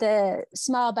the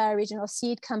small bioregional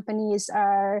seed companies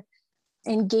are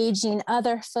engaging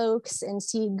other folks in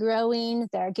seed growing.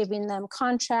 They're giving them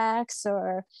contracts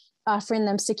or offering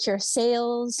them secure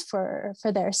sales for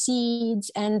their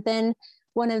seeds. And then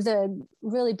one of the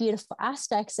really beautiful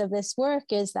aspects of this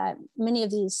work is that many of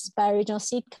these bioregional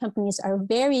seed companies are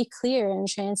very clear and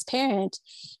transparent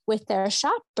with their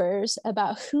shoppers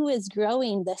about who is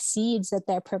growing the seeds that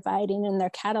they're providing in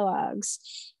their catalogs.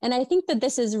 And I think that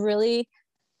this is really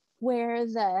where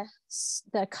the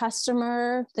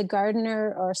customer, the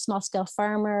gardener or small scale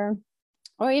farmer,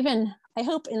 or even, I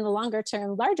hope in the longer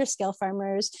term, larger scale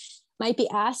farmers might be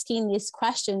asking these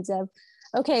questions of,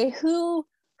 okay, who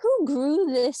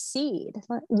grew this seed?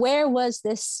 Where was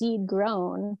this seed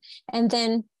grown? And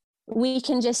then we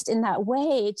can just in that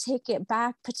way take it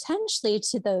back potentially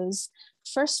to those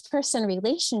first person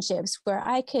relationships where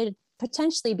I could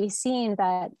potentially be seeing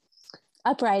that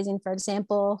Uprising, for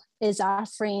example, is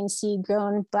offering seed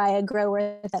grown by a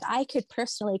grower that I could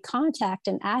personally contact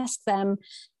and ask them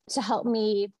to help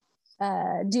me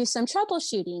do some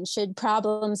troubleshooting should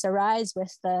problems arise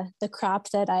with the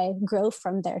crop that I grow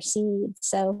from their seed.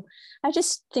 So I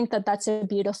just think that that's a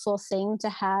beautiful thing to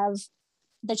have,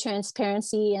 the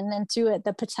transparency, and then through it,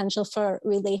 the potential for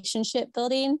relationship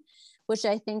building, which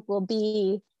I think will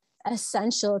be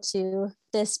essential to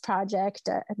this project,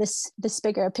 this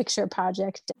bigger picture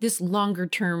project. This longer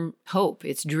term hope,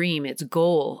 its dream, its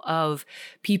goal of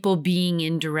people being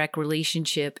in direct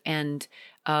relationship and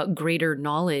greater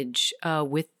knowledge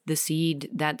with the seed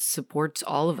that supports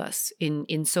all of us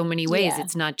in so many ways. Yeah.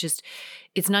 It's not just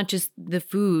the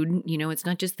food, it's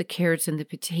not just the carrots and the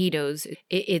potatoes.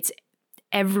 It's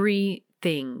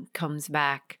everything comes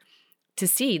back to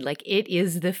seed. Like, it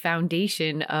is the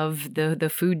foundation of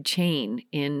the food chain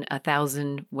in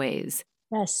 1,000 ways.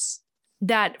 Yes.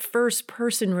 That first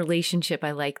person relationship,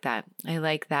 I like that. I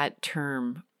like that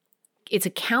term. It's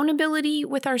accountability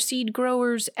with our seed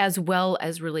growers as well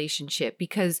as relationship,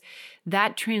 because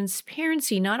that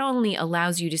transparency not only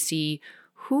allows you to see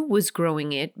who was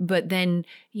growing it, but then,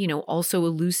 also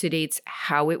elucidates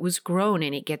how it was grown.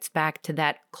 And it gets back to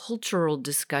that cultural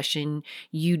discussion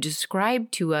you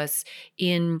described to us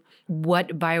in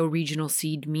what bioregional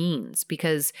seed means,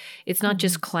 because it's not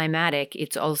just climatic,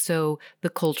 it's also the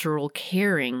cultural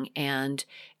caring and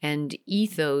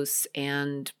ethos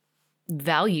and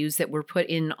values that were put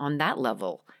in on that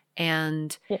level.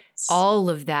 And yes. all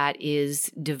of that is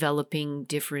developing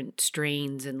different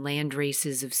strains and land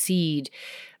races of seed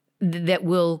that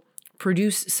will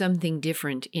produce something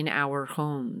different in our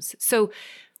homes. So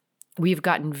we've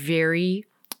gotten very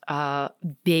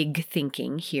big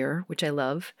thinking here, which I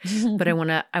love, but I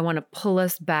want to pull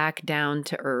us back down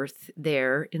to earth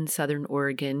there in Southern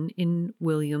Oregon, in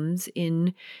Williams,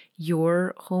 in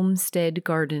your homestead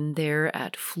garden there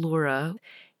at Flora.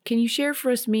 Can you share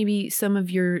for us maybe some of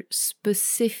your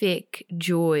specific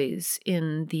joys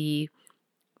in the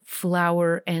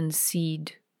flower and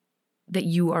seed that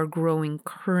you are growing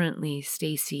currently,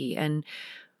 Stacey, and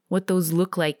what those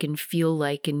look like and feel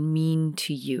like and mean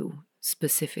to you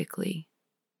specifically?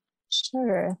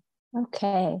 Sure.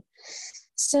 Okay.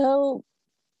 So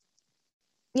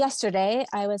yesterday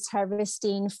I was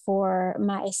harvesting for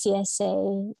my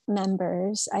CSA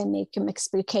members. I make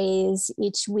mixed bouquets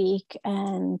each week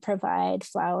and provide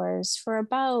flowers for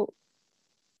about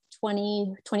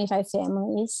 20, 25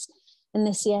 families in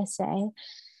the CSA.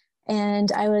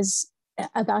 And I was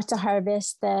about to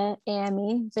harvest the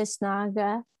Ami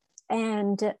Visnaga,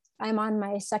 and I'm on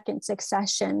my second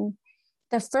succession.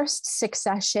 The first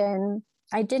succession,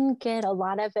 I didn't get a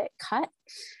lot of it cut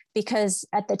because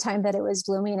at the time that it was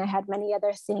blooming, I had many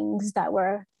other things that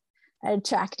were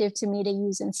attractive to me to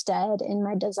use instead in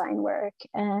my design work.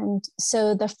 And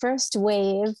so the first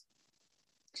wave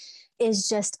is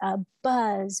just a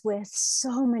buzz with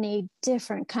so many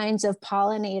different kinds of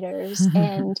pollinators.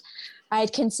 And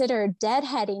I'd considered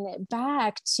deadheading it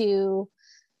back to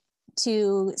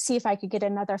see if I could get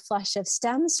another flush of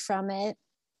stems from it.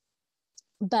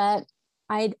 But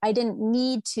I didn't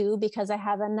need to, because I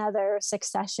have another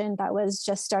succession that was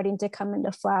just starting to come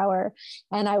into flower.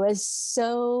 And I was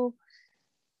so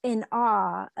in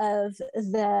awe of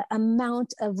the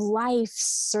amount of life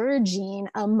surging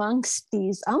amongst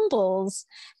these umbels.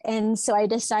 And so I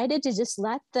decided to just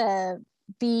let the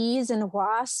bees and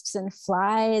wasps and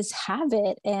flies have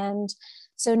it. And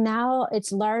so now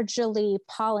it's largely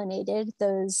pollinated,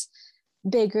 those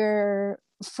bigger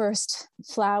first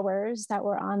flowers that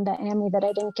were on the Ami that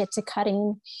I didn't get to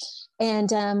cutting.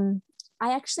 And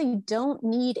I actually don't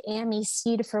need Ami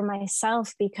seed for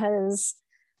myself because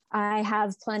I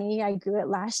have plenty. I grew it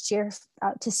last year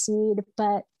out to seed,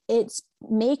 but it's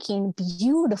making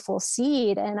beautiful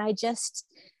seed. And I just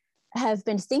have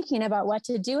been thinking about what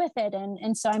to do with it.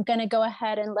 And so I'm going to go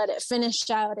ahead and let it finish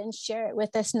out and share it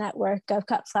with this network of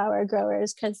cut flower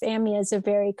growers, because Ami is a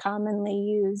very commonly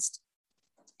used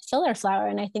filler flower.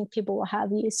 And I think people will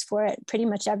have use for it. Pretty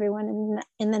much everyone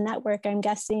in the network, I'm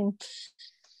guessing.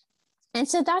 And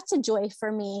so that's a joy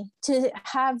for me to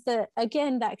have that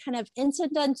kind of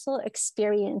incidental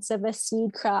experience of a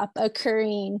seed crop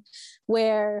occurring,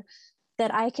 where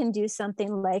that I can do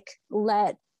something like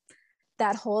let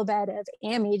that whole bed of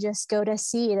Ami just go to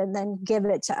seed and then give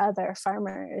it to other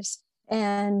farmers.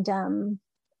 And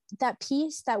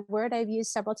that word I've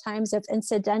used several times of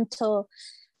incidental,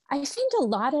 I find a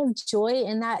lot of joy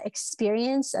in that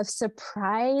experience of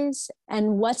surprise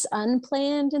and what's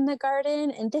unplanned in the garden.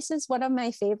 And this is one of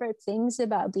my favorite things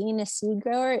about being a seed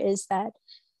grower, is that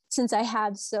since I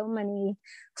have so many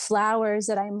flowers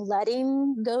that I'm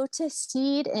letting go to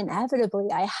seed,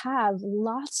 inevitably I have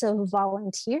lots of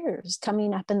volunteers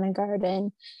coming up in the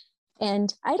garden.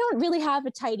 And I don't really have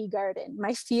a tidy garden.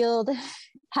 My field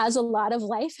has a lot of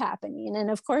life happening. And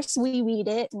of course we weed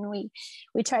it and we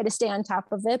try to stay on top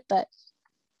of it, but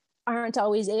aren't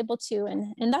always able to.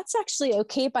 And that's actually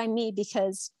okay by me,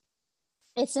 because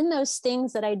it's in those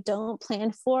things that I don't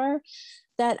plan for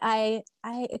that I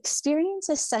experience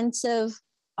a sense of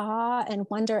awe and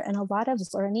wonder and a lot of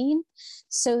learning.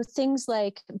 So things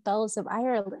like bells of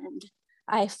Ireland,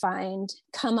 I find,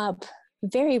 come up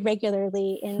very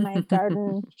regularly in my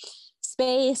garden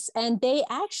space, and they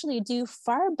actually do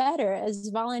far better as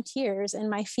volunteers in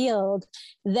my field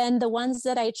than the ones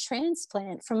that I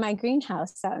transplant from my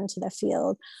greenhouse out into the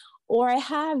field. Or I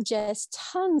have just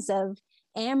tons of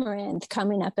amaranth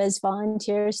coming up as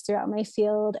volunteers throughout my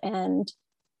field, and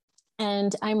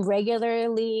I'm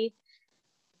regularly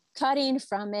cutting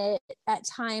from it at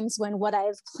times when what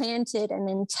I've planted and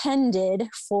intended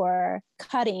for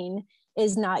cutting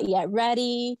is not yet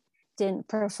ready, didn't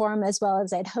perform as well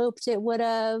as I'd hoped it would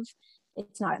have.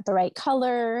 It's not the right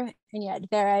color. And yet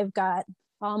there I've got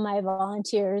all my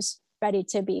volunteers ready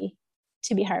to be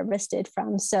harvested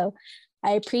from. So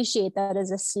I appreciate that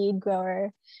as a seed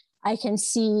grower. I can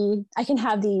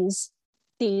have these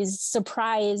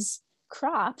surprise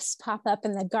crops pop up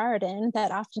in the garden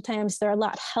that oftentimes they're a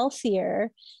lot healthier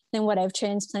than what I've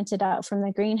transplanted out from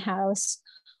the greenhouse.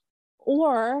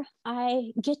 Or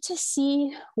I get to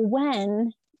see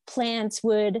when plants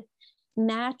would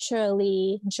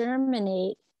naturally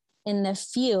germinate in the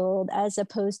field, as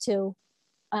opposed to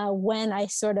when I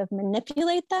sort of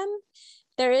manipulate them.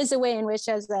 There is a way in which,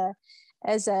 as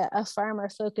a farmer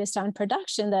focused on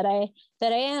production, that I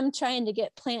am trying to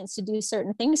get plants to do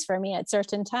certain things for me at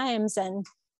certain times,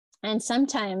 and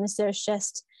sometimes there's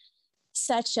just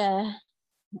such a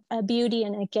beauty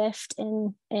and a gift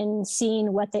in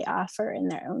seeing what they offer in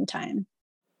their own time.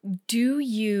 Do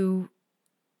you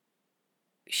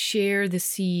share the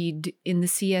seed in the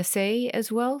CSA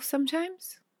as well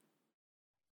sometimes?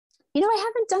 I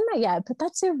haven't done that yet, but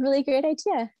that's a really great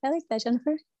idea. I like that,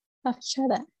 Jennifer. I'll have to try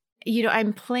that.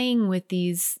 I'm playing with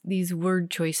these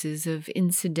word choices of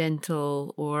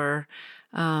incidental or,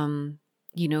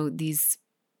 these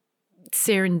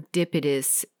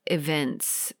serendipitous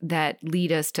events that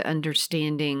lead us to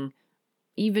understanding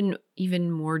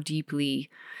even more deeply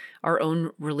our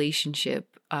own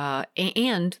relationship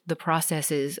and the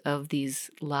processes of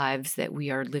these lives that we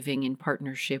are living in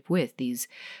partnership with, these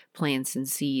plants and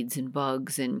seeds and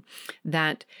bugs, and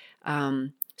that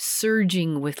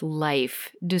surging with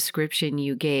life description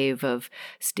you gave of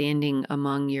standing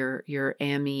among your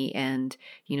ammi, and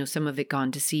some of it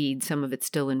gone to seed, some of it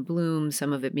still in bloom,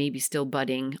 some of it maybe still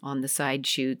budding on the side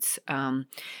shoots,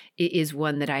 it is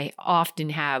one that I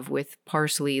often have with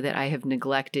parsley that I have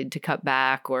neglected to cut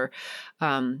back, or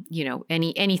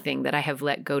anything that I have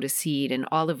let go to seed, and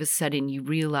all of a sudden you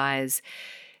realize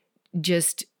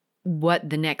just what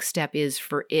the next step is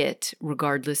for it,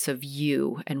 regardless of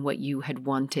you and what you had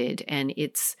wanted. And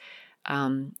it's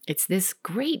this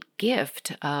great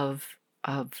gift of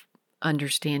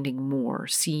understanding more,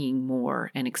 seeing more,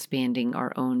 and expanding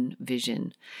our own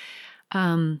vision.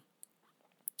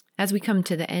 As we come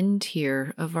to the end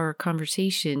here of our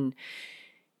conversation,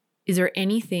 is there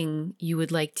anything you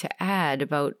would like to add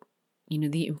about,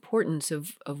 the importance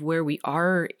of where we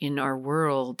are in our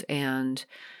world, and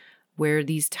where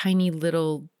these tiny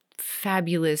little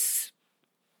fabulous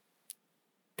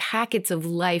packets of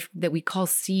life that we call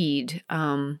seed,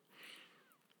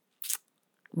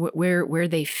 where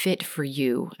they fit for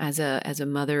you as a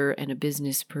mother and a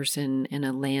business person and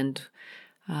a land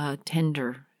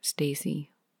tender, Stacey?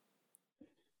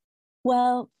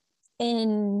 Well,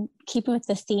 in keeping with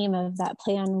the theme of that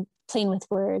playing with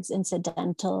words,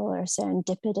 incidental or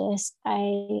serendipitous,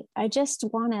 I just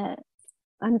want to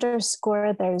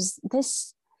underscore there's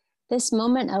this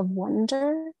moment of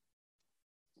wonder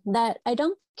that I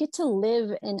don't get to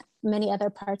live in many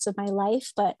other parts of my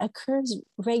life, but occurs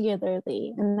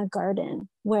regularly in the garden,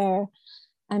 where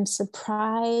I'm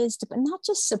surprised, but not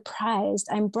just surprised,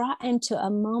 I'm brought into a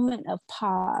moment of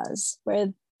pause where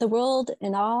the world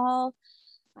and all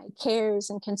my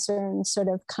cares and concerns sort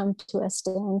of come to a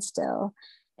standstill.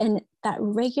 And that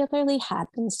regularly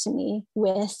happens to me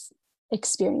with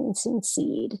experiencing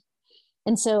seed.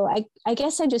 And so I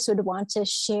guess I just would want to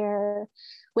share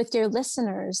with your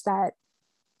listeners that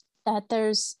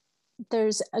there's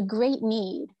a great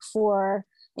need for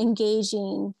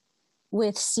engaging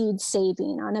with seed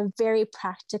saving on a very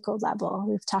practical level.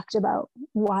 We've talked about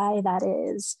why that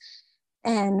is.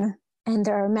 And And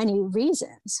there are many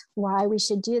reasons why we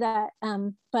should do that.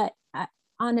 But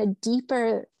on a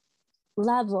deeper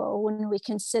level, when we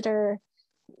consider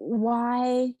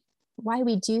why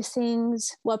we do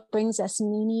things, what brings us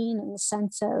meaning and a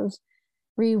sense of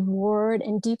reward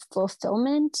and deep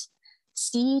fulfillment,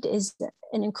 seed is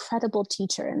an incredible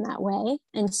teacher in that way.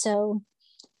 And so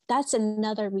that's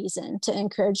another reason to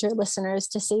encourage your listeners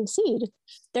to save seed.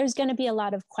 There's going to be a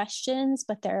lot of questions,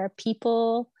 but there are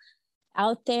people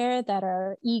out there that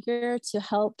are eager to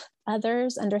help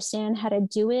others understand how to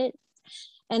do it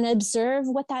and observe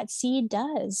what that seed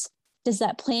does. Does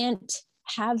that plant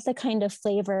have the kind of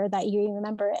flavor that you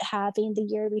remember it having the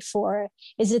year before?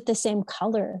 Is it the same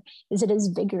color? Is it as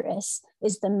vigorous?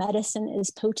 Is the medicine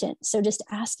as potent? So just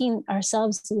asking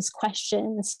ourselves these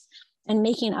questions and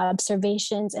making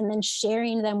observations and then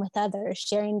sharing them with others,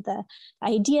 sharing the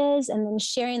ideas and then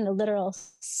sharing the literal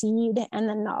seed and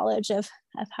the knowledge of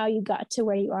how you got to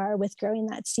where you are with growing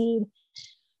that seed.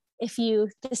 If you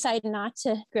decide not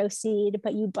to grow seed,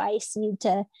 but you buy seed,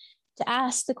 to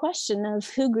ask the question of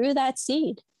who grew that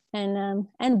seed and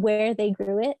where they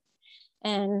grew it.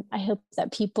 And I hope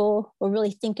that people will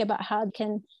really think about how they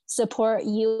can support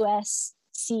U.S.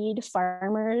 seed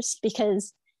farmers,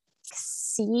 because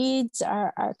seeds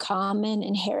are our common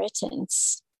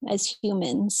inheritance as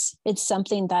humans. It's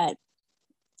something that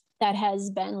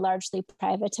has been largely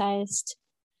privatized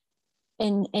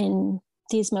in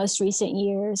these most recent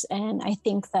years. And I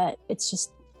think that it's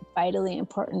just vitally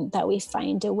important that we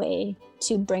find a way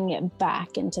to bring it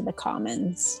back into the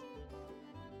commons.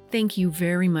 Thank you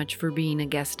very much for being a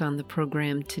guest on the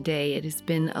program today. It has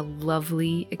been a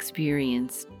lovely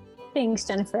experience. Thanks,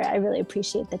 Jennifer. I really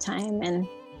appreciate the time and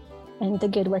the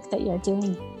good work that you're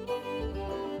doing.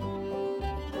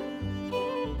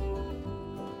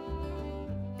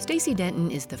 Stacey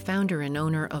Denton is the founder and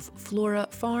owner of Flora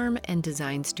Farm and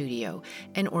Design Studio,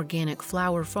 an organic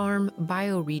flower farm,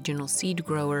 bioregional seed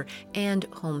grower, and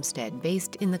homestead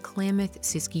based in the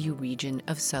Klamath-Siskiyou region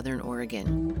of Southern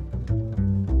Oregon.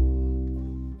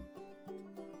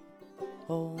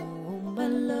 Oh, I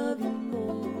love you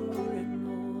more and more.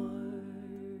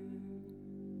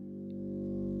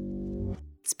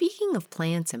 Speaking of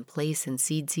plants and place and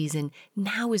seed season,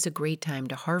 now is a great time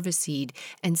to harvest seed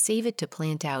and save it to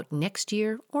plant out next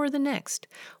year or the next.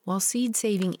 While seed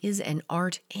saving is an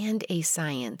art and a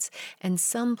science, and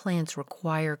some plants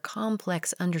require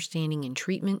complex understanding and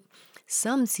treatment,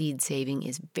 some seed saving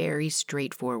is very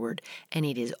straightforward, and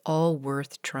it is all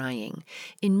worth trying.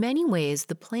 In many ways,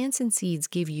 the plants and seeds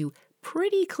give you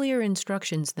pretty clear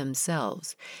instructions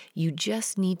themselves. You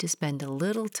just need to spend a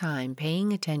little time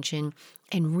paying attention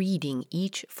and reading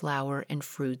each flower and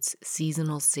fruit's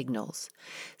seasonal signals.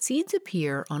 Seeds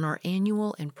appear on our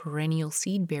annual and perennial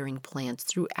seed-bearing plants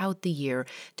throughout the year,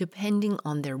 depending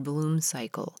on their bloom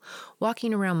cycle.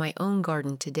 Walking around my own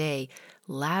garden today,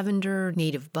 lavender,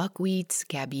 native buckwheat,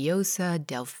 scabiosa,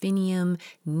 delphinium,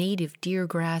 native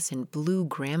deergrass, and blue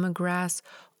grama grass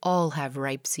all have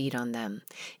ripe seed on them.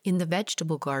 In the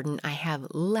vegetable garden, I have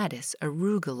lettuce,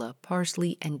 arugula,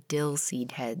 parsley, and dill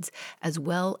seed heads, as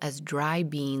well as dry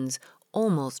beans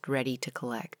almost ready to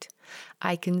collect.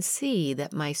 I can see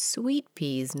that my sweet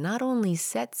peas not only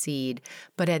set seed,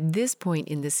 but at this point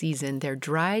in the season, their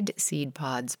dried seed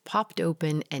pods popped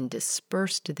open and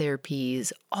dispersed their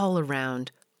peas all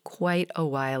around quite a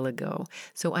while ago,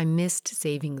 so I missed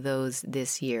saving those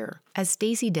this year. As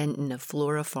Stacey Denton of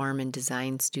Flora Farm and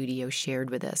Design Studio shared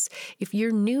with us, if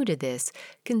you're new to this,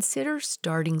 consider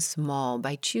starting small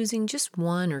by choosing just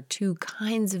one or two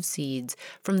kinds of seeds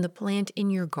from the plant in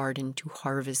your garden to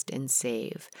harvest and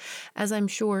save. As I'm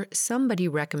sure somebody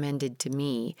recommended to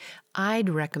me, I'd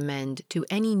recommend to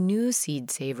any new seed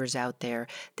savers out there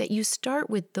that you start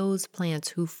with those plants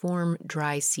who form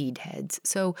dry seed heads.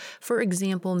 So, for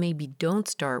example, maybe don't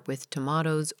start with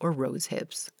tomatoes or rose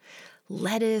hips.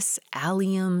 Lettuce,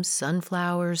 allium,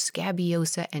 sunflowers,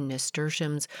 scabiosa, and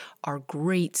nasturtiums are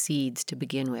great seeds to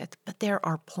begin with, but there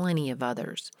are plenty of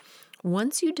others.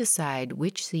 Once you decide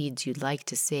which seeds you'd like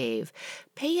to save,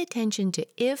 pay attention to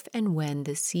if and when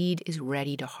the seed is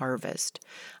ready to harvest.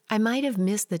 I might have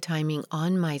missed the timing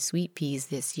on my sweet peas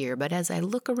this year, but as I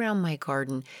look around my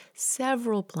garden,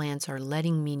 several plants are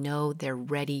letting me know they're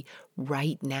ready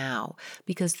right now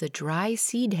because the dry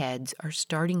seed heads are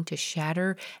starting to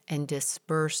shatter and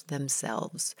disperse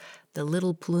themselves. The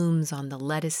little plumes on the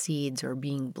lettuce seeds are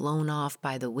being blown off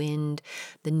by the wind.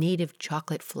 The native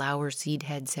chocolate flower seed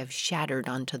heads have shattered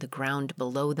onto the ground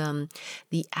below them.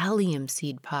 The allium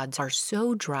seed pods are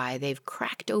so dry they've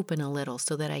cracked open a little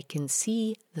so that I can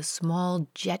see the small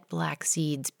jet black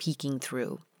seeds peeking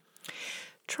through.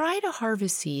 Try to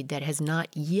harvest seed that has not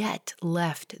yet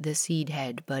left the seed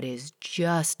head but is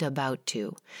just about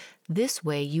to. This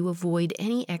way you avoid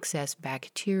any excess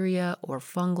bacteria or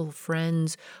fungal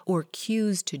friends or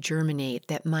cues to germinate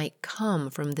that might come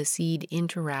from the seed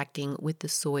interacting with the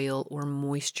soil or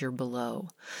moisture below.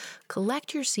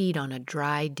 Collect your seed on a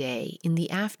dry day in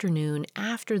the afternoon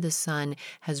after the sun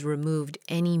has removed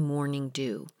any morning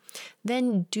dew.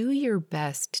 Then do your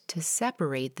best to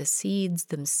separate the seeds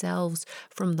themselves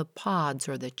from the pods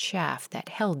or the chaff that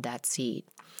held that seed.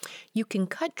 You can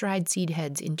cut dried seed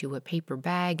heads into a paper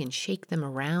bag and shake them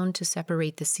around to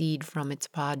separate the seed from its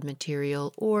pod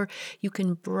material, or you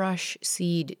can brush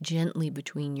seed gently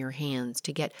between your hands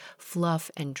to get fluff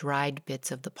and dried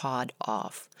bits of the pod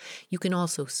off. You can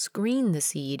also screen the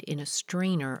seed in a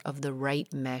strainer of the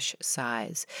right mesh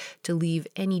size to leave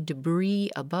any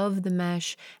debris above the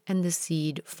mesh and the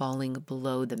seed falling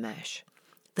below the mesh.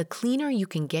 The cleaner you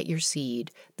can get your seed,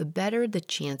 the better the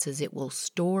chances it will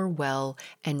store well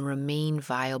and remain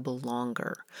viable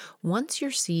longer. Once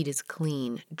your seed is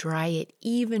clean, dry it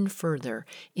even further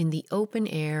in the open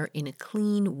air in a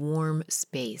clean, warm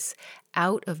space,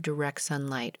 out of direct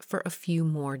sunlight for a few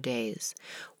more days.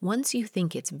 Once you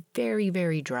think it's very,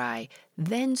 very dry,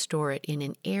 then store it in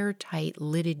an airtight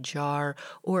lidded jar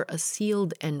or a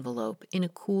sealed envelope in a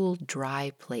cool,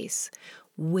 dry place,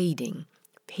 waiting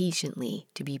patiently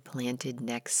to be planted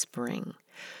next spring.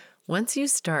 Once you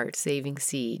start saving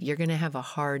seed, you're going to have a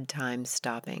hard time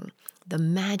stopping. The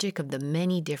magic of the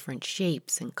many different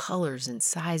shapes and colors and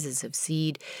sizes of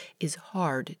seed is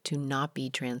hard to not be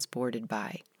transported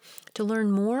by. To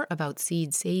learn more about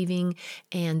seed saving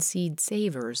and seed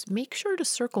savers, make sure to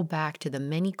circle back to the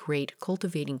many great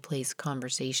Cultivating Place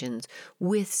conversations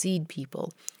with seed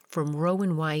people, from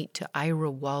Rowan White to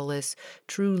Ira Wallace,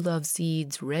 True Love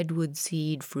Seeds, Redwood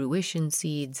Seed, Fruition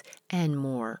Seeds, and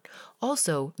more.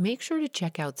 Also, make sure to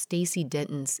check out Stacey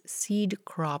Denton's Seed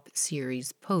Crop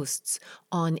Series posts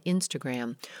on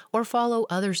Instagram, or follow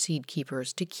other seed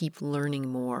keepers to keep learning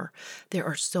more. There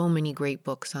are so many great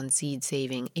books on seed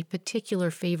saving. A particular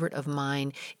favorite of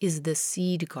mine is The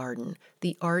Seed Garden,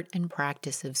 The Art and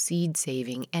Practice of Seed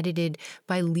Saving, edited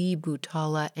by Lee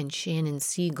Butala and Shannon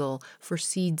Siegel for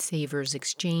Seed Savers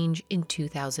Exchange in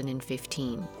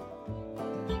 2015.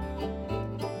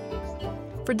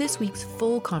 For this week's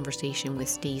full conversation with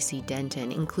Stacey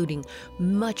Denton, including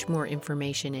much more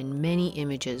information and many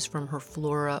images from her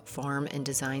Flora farm and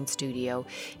design studio,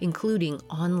 including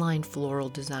online floral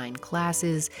design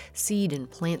classes, seed and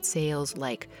plant sales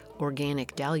like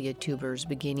organic dahlia tubers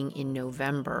beginning in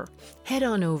November, head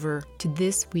on over to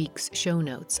this week's show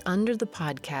notes under the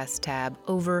podcast tab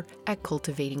over at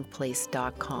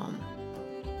cultivatingplace.com.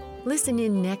 Listen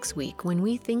in next week when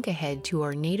we think ahead to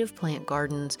our native plant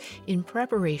gardens in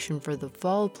preparation for the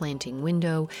fall planting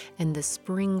window and the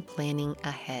spring planning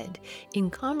ahead,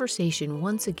 in conversation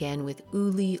once again with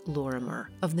Uli Lorimer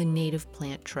of the Native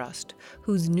Plant Trust,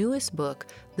 whose newest book,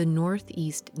 The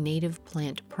Northeast Native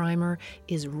Plant Primer,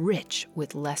 is rich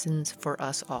with lessons for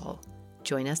us all.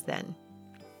 Join us then.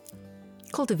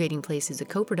 Cultivating Place is a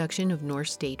co-production of North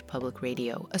State Public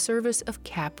Radio, a service of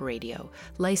CAP Radio,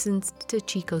 licensed to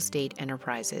Chico State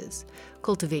Enterprises.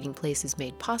 Cultivating Place is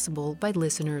made possible by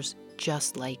listeners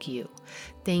just like you.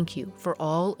 Thank you for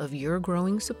all of your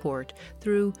growing support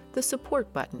through the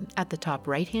support button at the top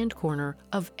right-hand corner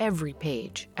of every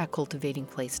page at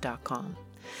cultivatingplace.com.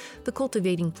 The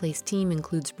Cultivating Place team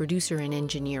includes producer and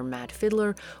engineer Matt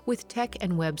Fiddler, with tech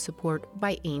and web support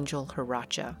by Angel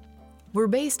Hiracha. We're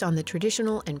based on the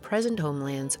traditional and present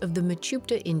homelands of the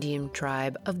Mechoopda Indian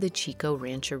tribe of the Chico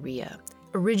Rancheria.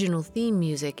 Original theme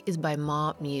music is by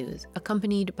Ma Muse,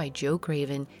 accompanied by Joe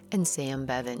Craven and Sam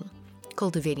Bevan.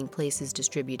 Cultivating Place is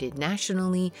distributed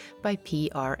nationally by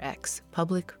PRX,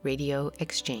 Public Radio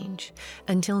Exchange.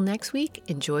 Until next week,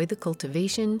 enjoy the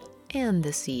cultivation and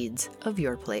the seeds of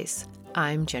your place.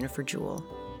 I'm Jennifer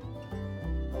Jewell.